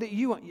know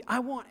that I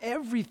want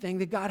everything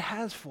that God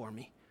has for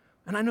me.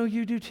 And I know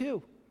you do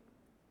too.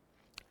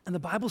 And the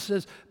Bible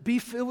says, be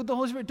filled with the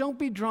Holy Spirit. Don't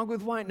be drunk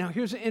with wine. Now,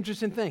 here's an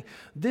interesting thing.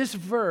 This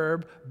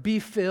verb, be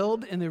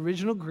filled, in the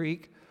original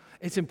Greek,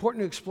 it's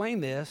important to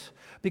explain this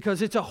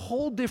because it's a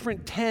whole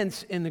different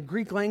tense in the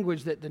Greek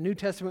language that the New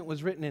Testament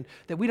was written in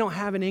that we don't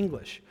have in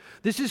English.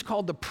 This is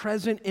called the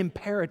present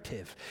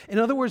imperative. In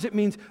other words, it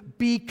means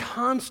be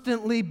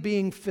constantly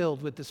being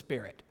filled with the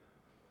Spirit.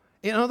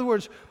 In other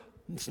words,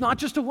 it's not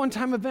just a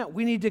one-time event.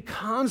 We need to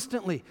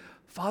constantly,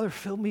 Father,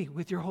 fill me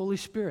with your Holy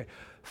Spirit.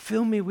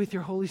 Fill me with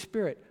your Holy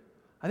Spirit.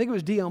 I think it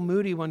was D.L.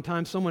 Moody one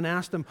time, someone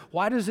asked him,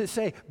 why does it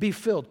say, be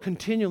filled,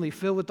 continually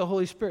filled with the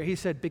Holy Spirit? He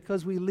said,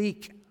 because we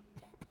leak.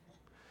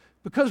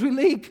 Because we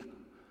leak.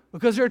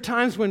 Because there are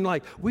times when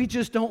we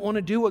just don't want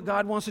to do what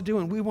God wants to do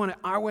and we want it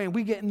our way and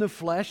we get in the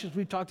flesh, as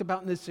we've talked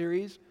about in this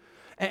series,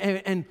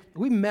 and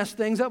we mess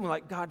things up and we're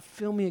like, God,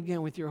 fill me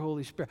again with your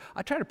Holy Spirit.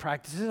 I try to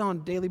practice this on a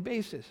daily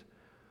basis.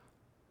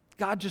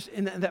 God, just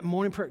in that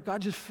morning prayer,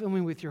 God, just fill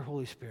me with your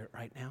Holy Spirit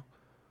right now.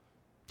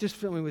 Just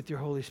fill me with your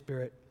Holy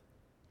Spirit.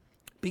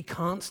 Be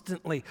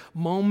constantly,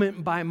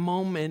 moment by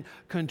moment,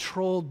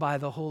 controlled by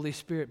the Holy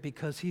Spirit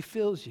because He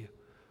fills you.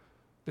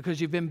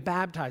 Because you've been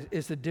baptized.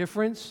 It's the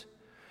difference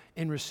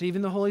in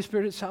receiving the Holy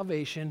Spirit at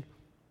salvation.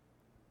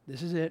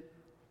 This is it.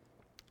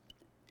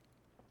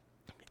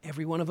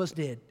 Every one of us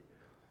did.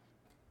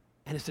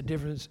 And it's the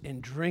difference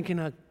in drinking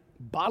a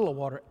bottle of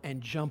water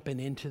and jumping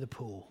into the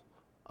pool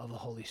of the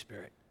Holy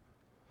Spirit.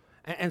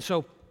 And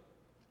so,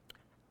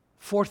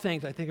 4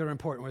 things I think are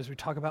important as we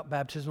talk about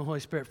baptism of the Holy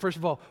Spirit. First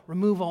of all,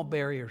 remove all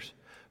barriers.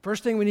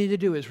 First thing we need to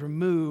do is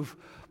remove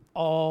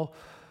all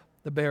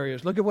the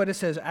barriers. Look at what it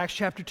says, Acts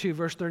chapter 2,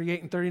 verse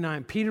 38 and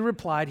 39. Peter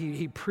replied,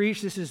 he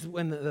preached, this is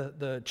when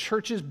the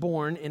church is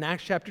born in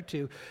Acts chapter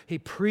 2. He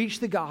preached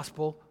the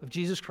gospel of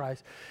Jesus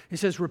Christ. He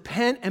says,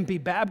 repent and be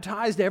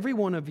baptized, every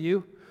one of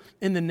you,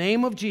 in the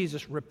name of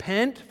Jesus.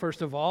 Repent,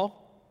 first of all.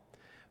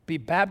 Be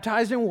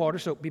baptized in water.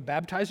 So be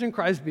baptized in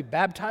Christ, be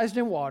baptized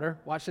in water.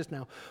 Watch this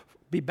now.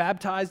 Be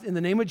baptized in the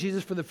name of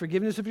Jesus for the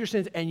forgiveness of your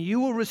sins, and you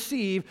will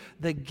receive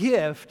the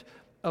gift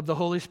of the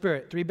Holy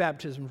Spirit. 3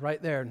 baptisms right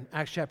there in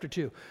Acts chapter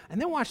 2. And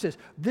then watch this.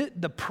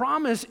 The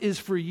promise is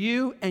for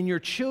you and your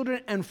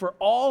children and for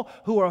all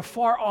who are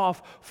far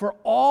off, for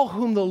all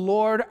whom the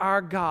Lord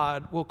our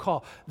God will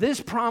call.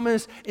 This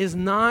promise is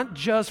not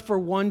just for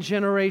one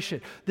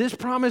generation. This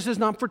promise is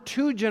not for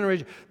 2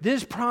 generations.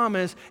 This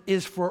promise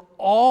is for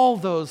all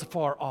those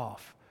far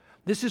off.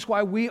 This is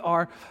why we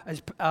are,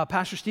 as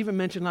Pastor Stephen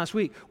mentioned last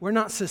week, we're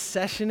not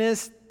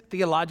secessionists.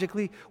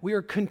 Theologically, we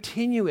are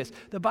continuous.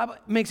 The Bible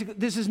makes it,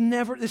 this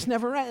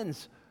never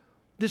ends.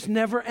 This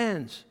never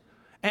ends.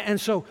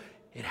 And so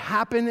it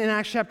happened in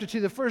Acts chapter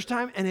 2 the first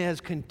time, and it has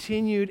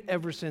continued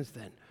ever since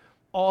then,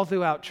 all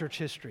throughout church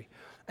history.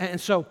 And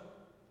so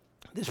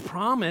this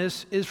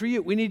promise is for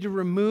you. We need to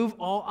remove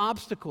all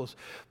obstacles.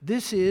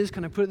 This is,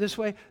 can I put it this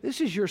way?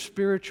 This is your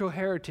spiritual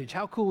heritage.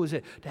 How cool is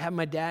it to have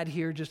my dad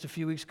here just a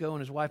few weeks ago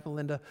and his wife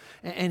Melinda,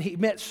 and he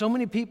met so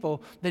many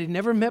people that he'd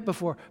never met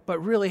before, but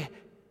really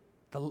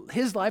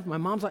his life, my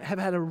mom's life, have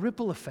had a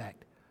ripple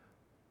effect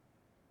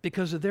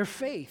because of their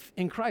faith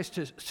in Christ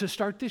to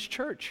start this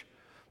church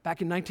back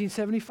in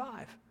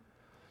 1975.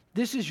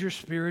 This is your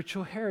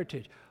spiritual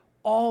heritage.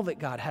 All that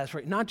God has for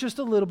you. Not just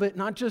a little bit,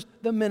 not just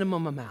the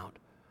minimum amount,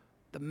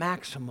 the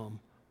maximum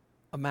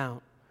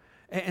amount.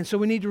 And so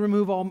we need to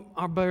remove all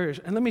our barriers.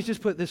 And let me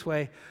just put it this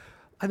way.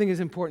 I think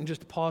it's important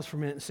just to pause for a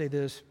minute and say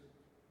this.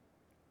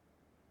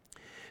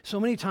 So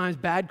many times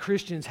bad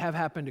Christians have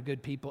happened to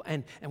good people.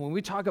 And when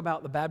we talk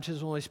about the baptism of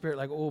the Holy Spirit,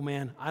 like, oh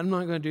man, I'm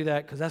not going to do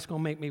that because that's going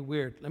to make me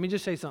weird. Let me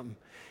just say something.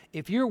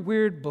 If you're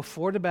weird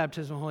before the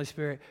baptism of the Holy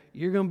Spirit,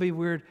 you're going to be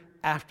weird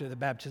after the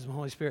baptism of the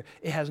Holy Spirit.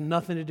 It has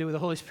nothing to do with the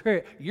Holy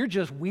Spirit. You're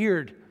just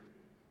weird.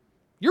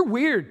 You're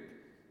weird.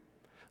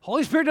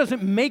 Holy Spirit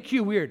doesn't make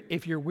you weird.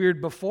 If you're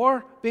weird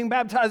before being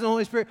baptized in the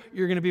Holy Spirit,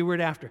 you're going to be weird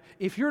after.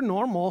 If you're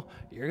normal,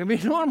 you're going to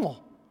be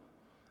normal.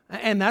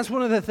 And that's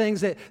one of the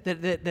things that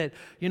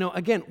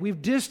again,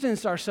 we've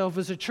distanced ourselves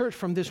as a church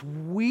from this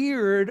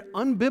weird,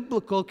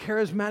 unbiblical,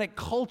 charismatic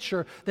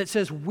culture that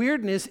says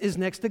weirdness is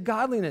next to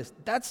godliness.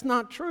 That's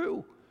not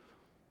true.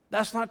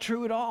 That's not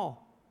true at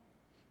all.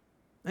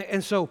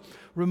 And so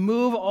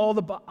remove all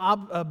the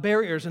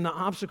barriers and the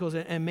obstacles.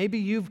 And maybe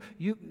you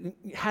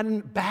had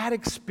a bad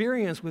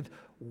experience with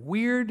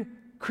weird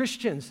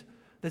Christians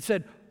that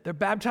said they're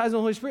baptized in the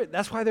Holy Spirit.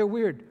 That's why they're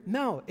weird.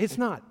 No, it's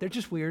not. They're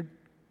just weird.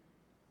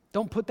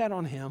 Don't put that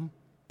on him.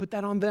 Put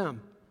that on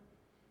them.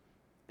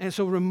 And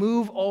so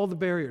remove all the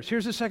barriers.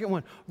 Here's the second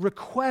one.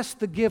 Request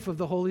the gift of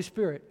the Holy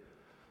Spirit.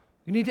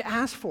 You need to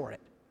ask for it.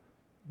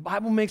 The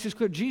Bible makes this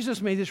clear.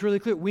 Jesus made this really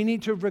clear. We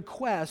need to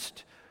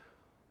request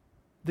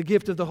the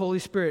gift of the Holy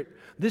Spirit.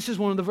 This is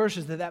one of the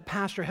verses that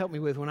pastor helped me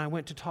with when I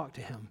went to talk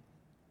to him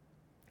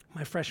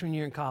my freshman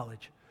year in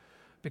college.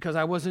 Because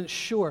I wasn't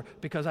sure,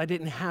 because I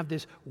didn't have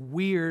this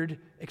weird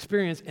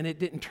experience, and it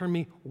didn't turn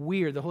me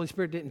weird. The Holy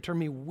Spirit didn't turn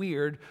me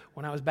weird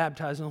when I was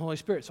baptized in the Holy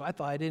Spirit, so I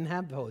thought I didn't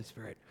have the Holy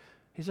Spirit.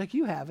 He's like,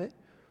 you have it.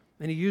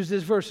 And he used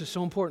this verse, it's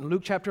so important.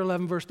 Luke chapter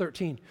 11, verse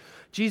 13.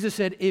 Jesus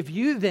said, if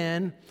you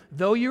then,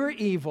 though you are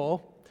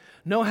evil,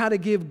 know how to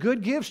give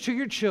good gifts to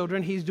your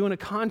children. He's doing a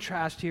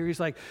contrast here. He's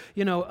like,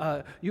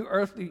 your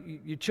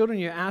children,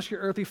 you ask your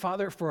earthly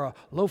father for a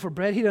loaf of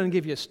bread. He doesn't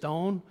give you a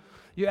stone.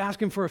 You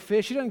ask him for a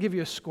fish, he doesn't give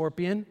you a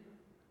scorpion.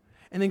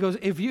 And then goes,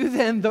 if you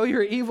then, though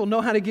you're evil, know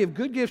how to give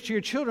good gifts to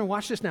your children,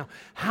 watch this now,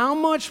 how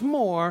much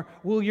more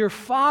will your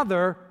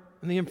Father,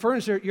 and the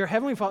inference there, your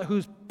heavenly Father,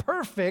 who's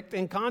perfect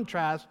in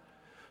contrast,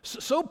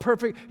 so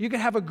perfect, you can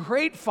have a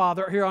great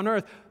Father here on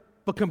earth,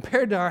 but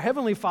compared to our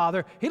heavenly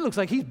Father, he looks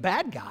like he's a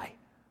bad guy.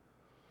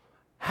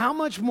 How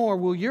much more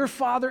will your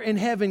Father in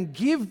heaven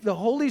give the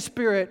Holy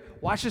Spirit,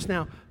 watch this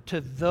now,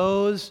 to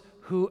those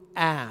who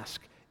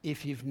ask?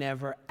 If you've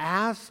never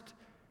asked,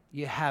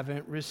 you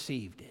haven't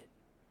received it.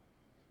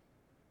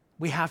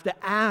 We have to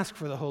ask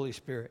for the Holy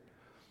Spirit.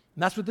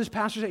 And that's what this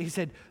pastor said. He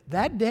said,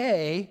 that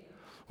day,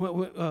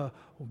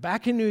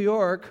 back in New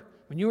York,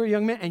 when you were a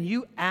young man and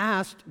you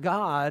asked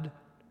God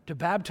to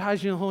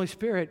baptize you in the Holy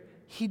Spirit,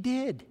 he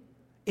did.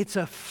 It's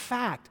a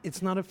fact.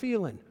 It's not a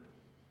feeling.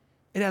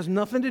 It has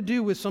nothing to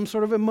do with some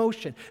sort of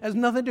emotion. It has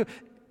nothing to do.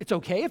 It's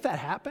okay if that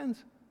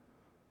happens,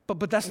 but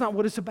that's not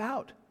what it's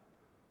about.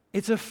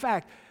 It's a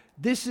fact.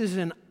 This is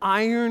an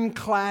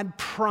ironclad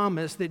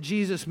promise that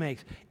Jesus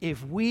makes.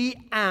 If we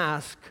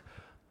ask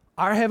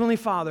our Heavenly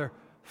Father,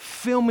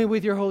 fill me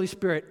with your Holy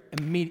Spirit,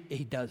 immediately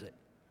he does it.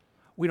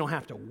 We don't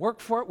have to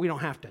work for it. We don't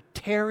have to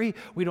tarry.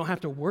 We don't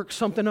have to work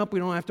something up. We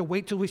don't have to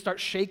wait till we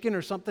start shaking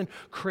or something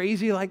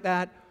crazy like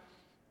that.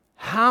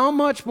 How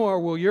much more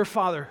will your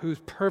Father, who's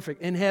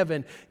perfect in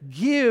heaven,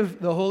 give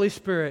the Holy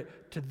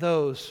Spirit to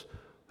those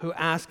who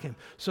ask him?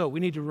 So we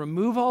need to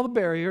remove all the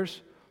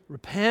barriers,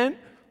 repent,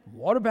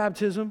 water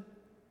baptism.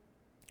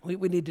 We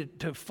need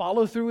to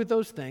follow through with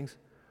those things.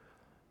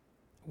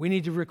 We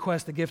need to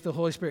request the gift of the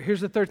Holy Spirit.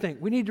 Here's the third thing.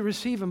 We need to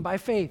receive him by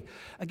faith.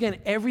 Again,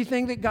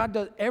 everything that God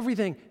does,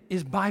 everything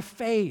is by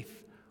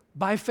faith.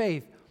 By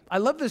faith. I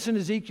love this in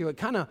Ezekiel. It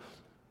kind of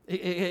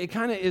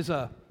is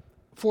a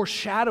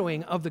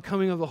foreshadowing of the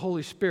coming of the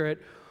Holy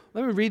Spirit.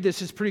 Let me read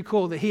this. It's pretty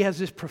cool that he has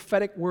this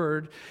prophetic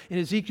word in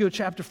Ezekiel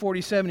chapter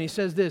 47. He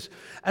says this,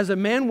 as a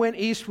man went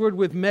eastward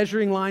with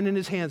measuring line in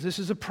his hands. This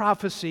is a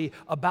prophecy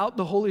about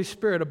the Holy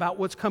Spirit, about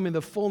what's coming,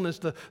 the fullness,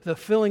 the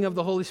filling of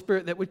the Holy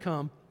Spirit that would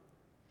come.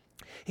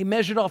 He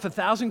measured off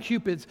 1,000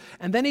 cubits,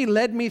 and then he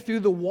led me through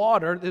the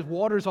water. The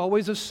water is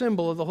always a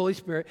symbol of the Holy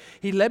Spirit.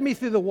 He led me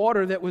through the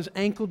water that was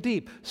ankle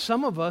deep.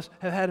 Some of us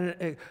have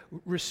had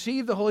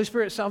received the Holy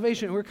Spirit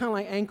salvation, and we're kind of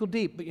like ankle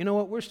deep. But you know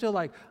what? We're still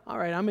like, all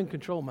right, I'm in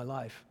control of my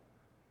life.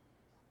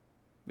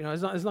 You know,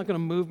 it's not going to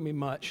move me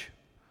much.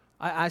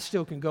 I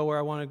still can go where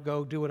I want to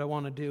go, do what I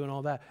want to do, and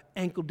all that.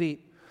 Ankle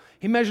deep.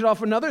 He measured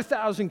off another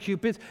 1,000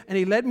 cubits, and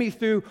he led me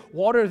through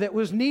water that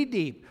was knee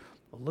deep.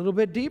 A little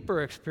bit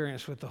deeper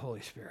experience with the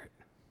Holy Spirit.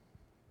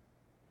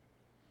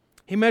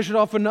 He measured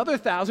off another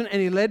 1,000,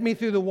 and he led me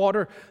through the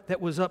water that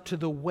was up to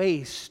the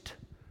waist.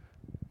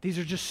 These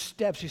are just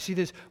steps. You see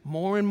this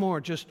more and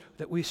more, just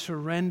that we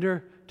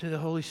surrender to the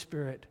Holy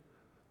Spirit.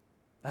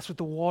 That's what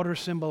the water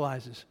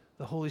symbolizes,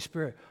 the Holy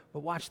Spirit. But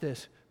watch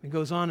this. It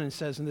goes on and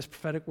says in this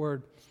prophetic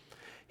word,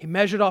 he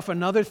measured off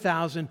another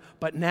 1,000,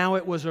 but now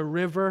it was a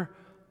river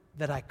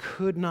that I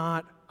could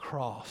not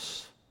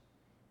cross.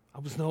 I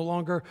was no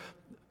longer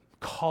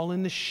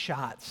calling the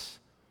shots,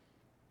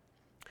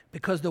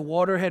 because the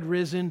water had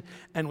risen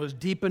and was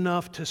deep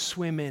enough to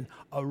swim in,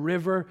 a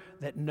river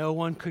that no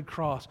one could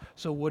cross.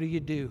 So what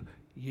do?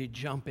 You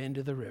jump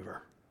into the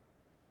river.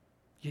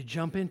 You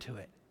jump into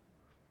it.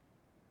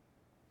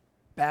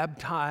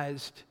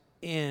 Baptized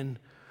in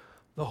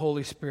the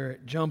Holy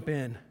Spirit. Jump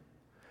in.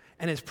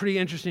 And it's pretty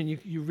interesting.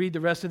 You read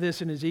the rest of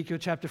this in Ezekiel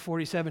chapter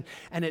 47,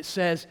 and it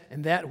says,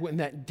 in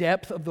that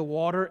depth of the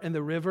water and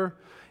the river,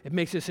 it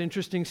makes this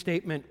interesting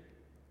statement.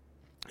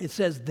 It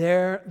says,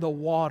 there the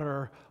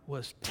water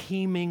was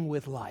teeming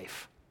with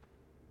life.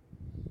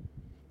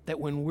 That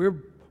when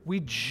we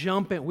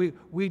jump in,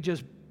 we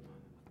just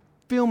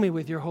fill me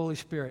with your Holy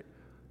Spirit.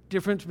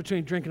 Difference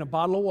between drinking a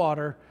bottle of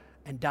water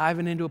and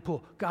diving into a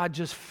pool. God,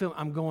 just fill,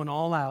 I'm going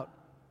all out.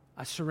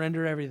 I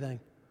surrender everything.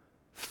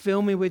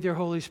 Fill me with your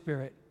Holy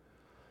Spirit.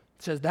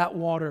 It says that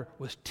water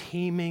was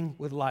teeming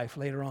with life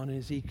later on in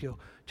Ezekiel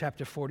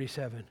chapter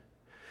 47.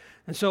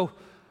 And so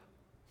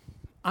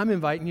I'm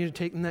inviting you to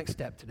take the next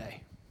step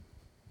today.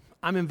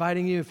 I'm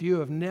inviting you, if you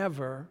have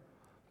never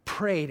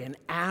prayed and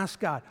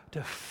asked God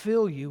to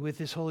fill you with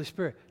His Holy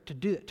Spirit, to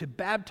do it, to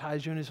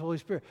baptize you in His Holy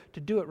Spirit, to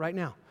do it right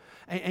now.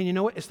 And you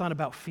know what? It's not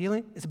about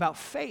feeling. It's about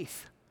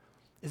faith.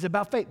 It's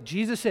about faith.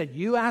 Jesus said,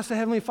 you ask the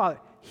Heavenly Father,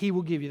 He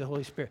will give you the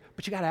Holy Spirit.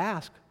 But you got to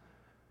ask.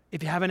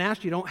 If you haven't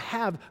asked, you don't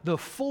have the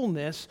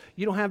fullness.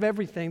 You don't have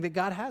everything that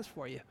God has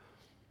for you.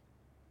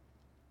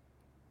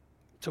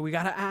 So we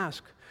got to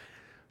ask.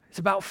 It's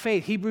about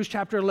faith. Hebrews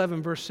chapter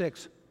 11, verse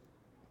 6.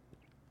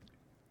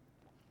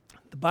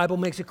 The Bible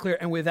makes it clear,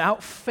 and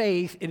without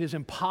faith, it is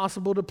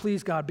impossible to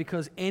please God,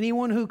 because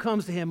anyone who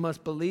comes to Him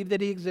must believe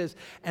that He exists,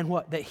 and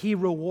what? That He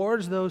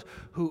rewards those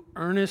who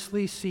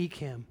earnestly seek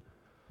Him.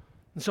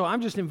 And so I'm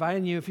just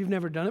inviting you, if you've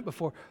never done it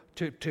before,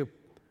 to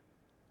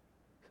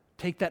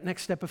take that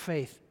next step of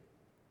faith.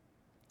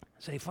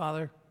 Say,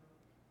 Father,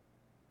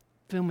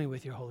 fill me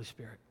with your Holy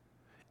Spirit.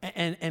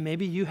 And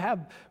maybe you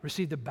have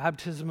received the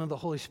baptism of the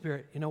Holy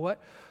Spirit. You know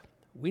what?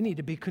 We need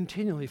to be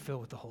continually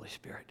filled with the Holy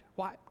Spirit.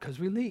 Why? Because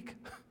we leak.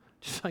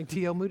 Just like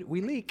D.L. Moody, we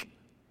leak.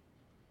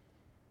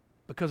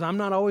 Because I'm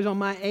not always on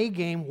my A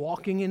game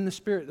walking in the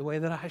Spirit the way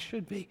that I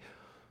should be.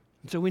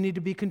 And so we need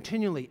to be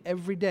continually,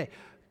 every day,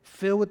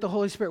 filled with the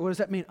Holy Spirit. What does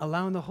that mean?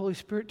 Allowing the Holy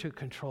Spirit to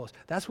control us.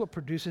 That's what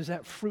produces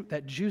that fruit,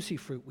 that juicy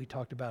fruit we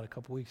talked about a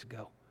couple weeks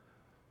ago.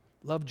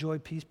 Love, joy,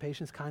 peace,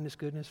 patience, kindness,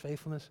 goodness,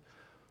 faithfulness,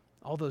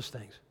 all those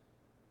things.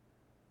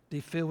 Be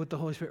filled with the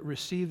Holy Spirit.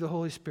 Receive the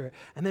Holy Spirit.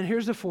 And then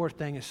here's the fourth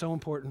thing. It's so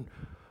important.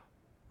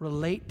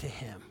 Relate to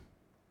Him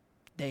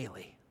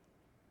daily.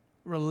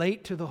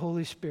 Relate to the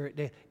Holy Spirit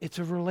daily. It's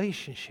a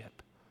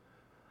relationship.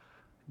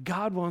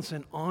 God wants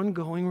an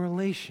ongoing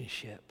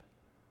relationship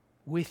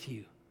with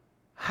you.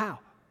 How?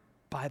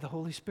 By the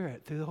Holy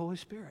Spirit, through the Holy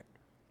Spirit.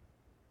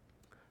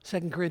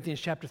 2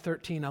 Corinthians chapter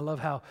 13, I love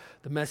how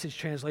the Message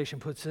translation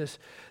puts this.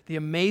 The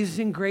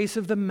amazing grace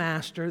of the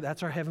Master,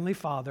 that's our Heavenly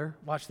Father,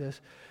 watch this,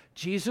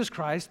 Jesus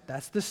Christ,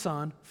 that's the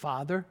Son,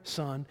 Father,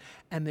 Son,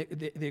 and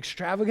the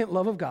extravagant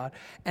love of God,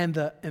 and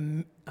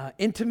the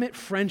intimate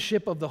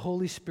friendship of the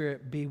Holy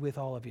Spirit be with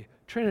all of you.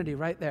 Trinity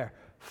right there.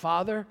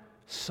 Father,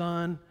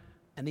 Son,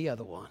 and the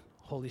other one,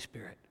 Holy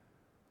Spirit.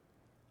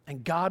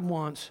 And God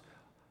wants,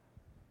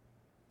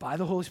 by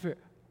the Holy Spirit,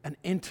 an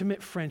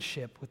intimate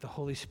friendship with the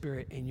Holy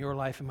Spirit in your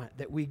life and mine,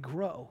 that we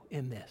grow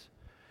in this.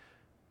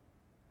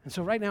 And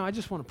so right now, I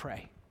just want to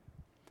pray.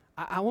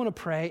 I want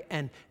to pray,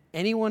 and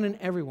anyone and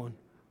everyone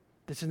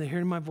that's in the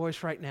hearing of my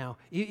voice right now,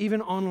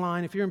 even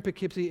online, if you're in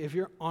Poughkeepsie, if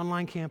you're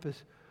online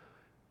campus,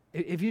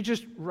 if you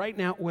just right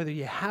now, whether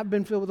you have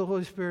been filled with the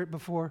Holy Spirit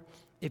before,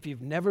 if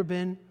you've never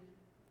been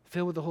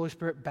filled with the Holy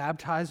Spirit,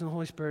 baptized in the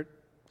Holy Spirit,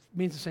 it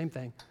means the same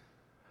thing.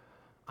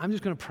 I'm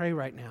just going to pray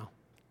right now,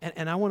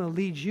 and I want to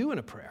lead you in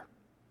a prayer.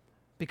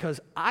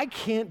 Because I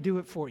can't do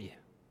it for you.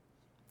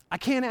 I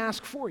can't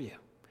ask for you.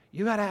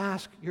 You got to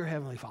ask your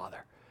Heavenly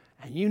Father.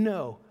 And you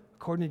know,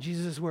 according to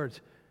Jesus'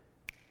 words,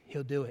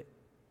 He'll do it.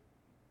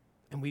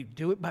 And we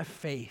do it by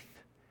faith.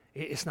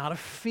 It's not a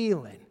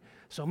feeling.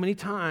 So many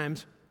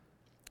times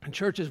in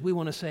churches, we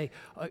want to say,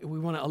 we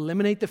want to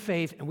eliminate the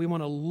faith and we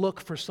want to look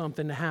for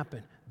something to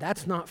happen.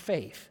 That's not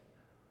faith.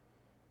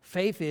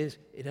 Faith is,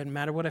 it doesn't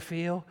matter what I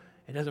feel.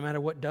 It doesn't matter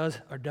what does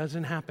or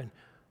doesn't happen.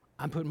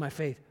 I'm putting my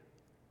faith.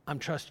 I'm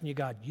trusting you,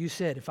 God. You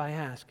said if I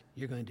ask,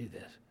 you're going to do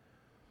this.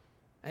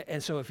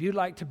 And so if you'd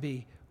like to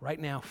be right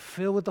now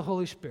filled with the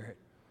Holy Spirit,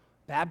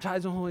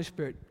 baptized in the Holy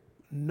Spirit,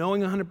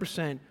 knowing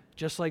 100%,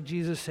 just like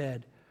Jesus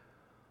said,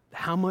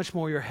 how much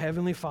more your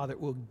Heavenly Father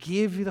will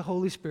give you the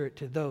Holy Spirit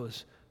to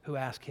those who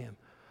ask Him.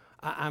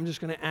 I'm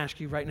just going to ask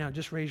you right now,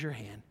 just raise your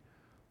hand.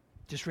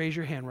 Just raise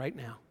your hand right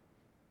now.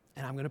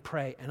 And I'm going to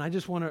pray. And I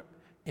just want to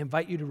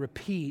invite you to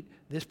repeat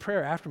this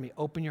prayer after me.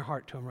 Open your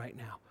heart to Him right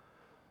now.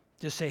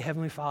 Just say,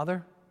 Heavenly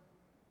Father,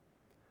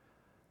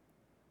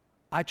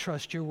 I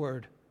trust your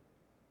word.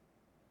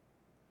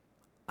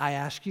 I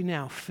ask you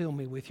now, fill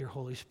me with your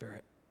Holy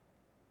Spirit.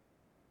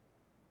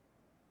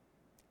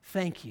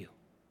 Thank you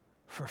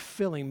for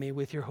filling me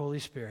with your Holy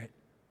Spirit.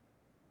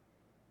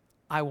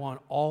 I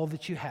want all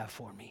that you have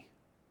for me.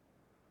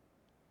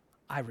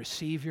 I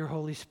receive your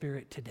Holy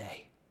Spirit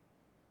today.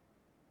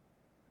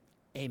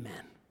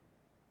 Amen.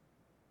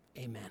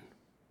 Amen.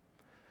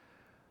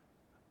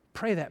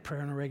 Pray that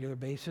prayer on a regular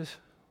basis.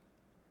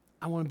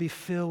 I want to be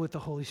filled with the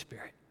Holy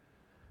Spirit.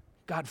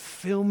 God,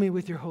 fill me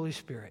with your Holy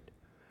Spirit.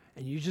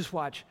 And you just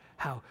watch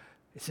how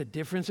it's a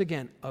difference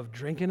again of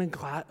drinking a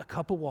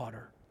cup of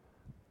water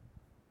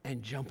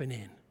and jumping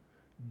in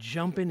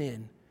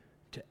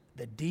to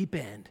the deep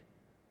end,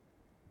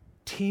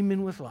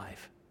 teeming with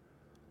life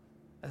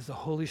as the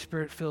Holy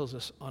Spirit fills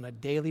us on a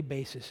daily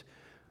basis.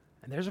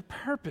 And there's a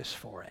purpose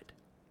for it.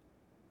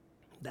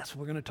 That's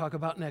what we're going to talk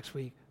about next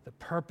week, the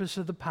purpose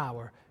of the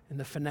power in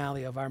the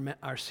finale of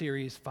our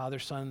series, Father,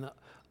 Son, and the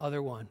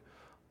Other One.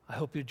 I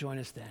hope you join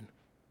us then.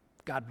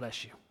 God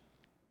bless you.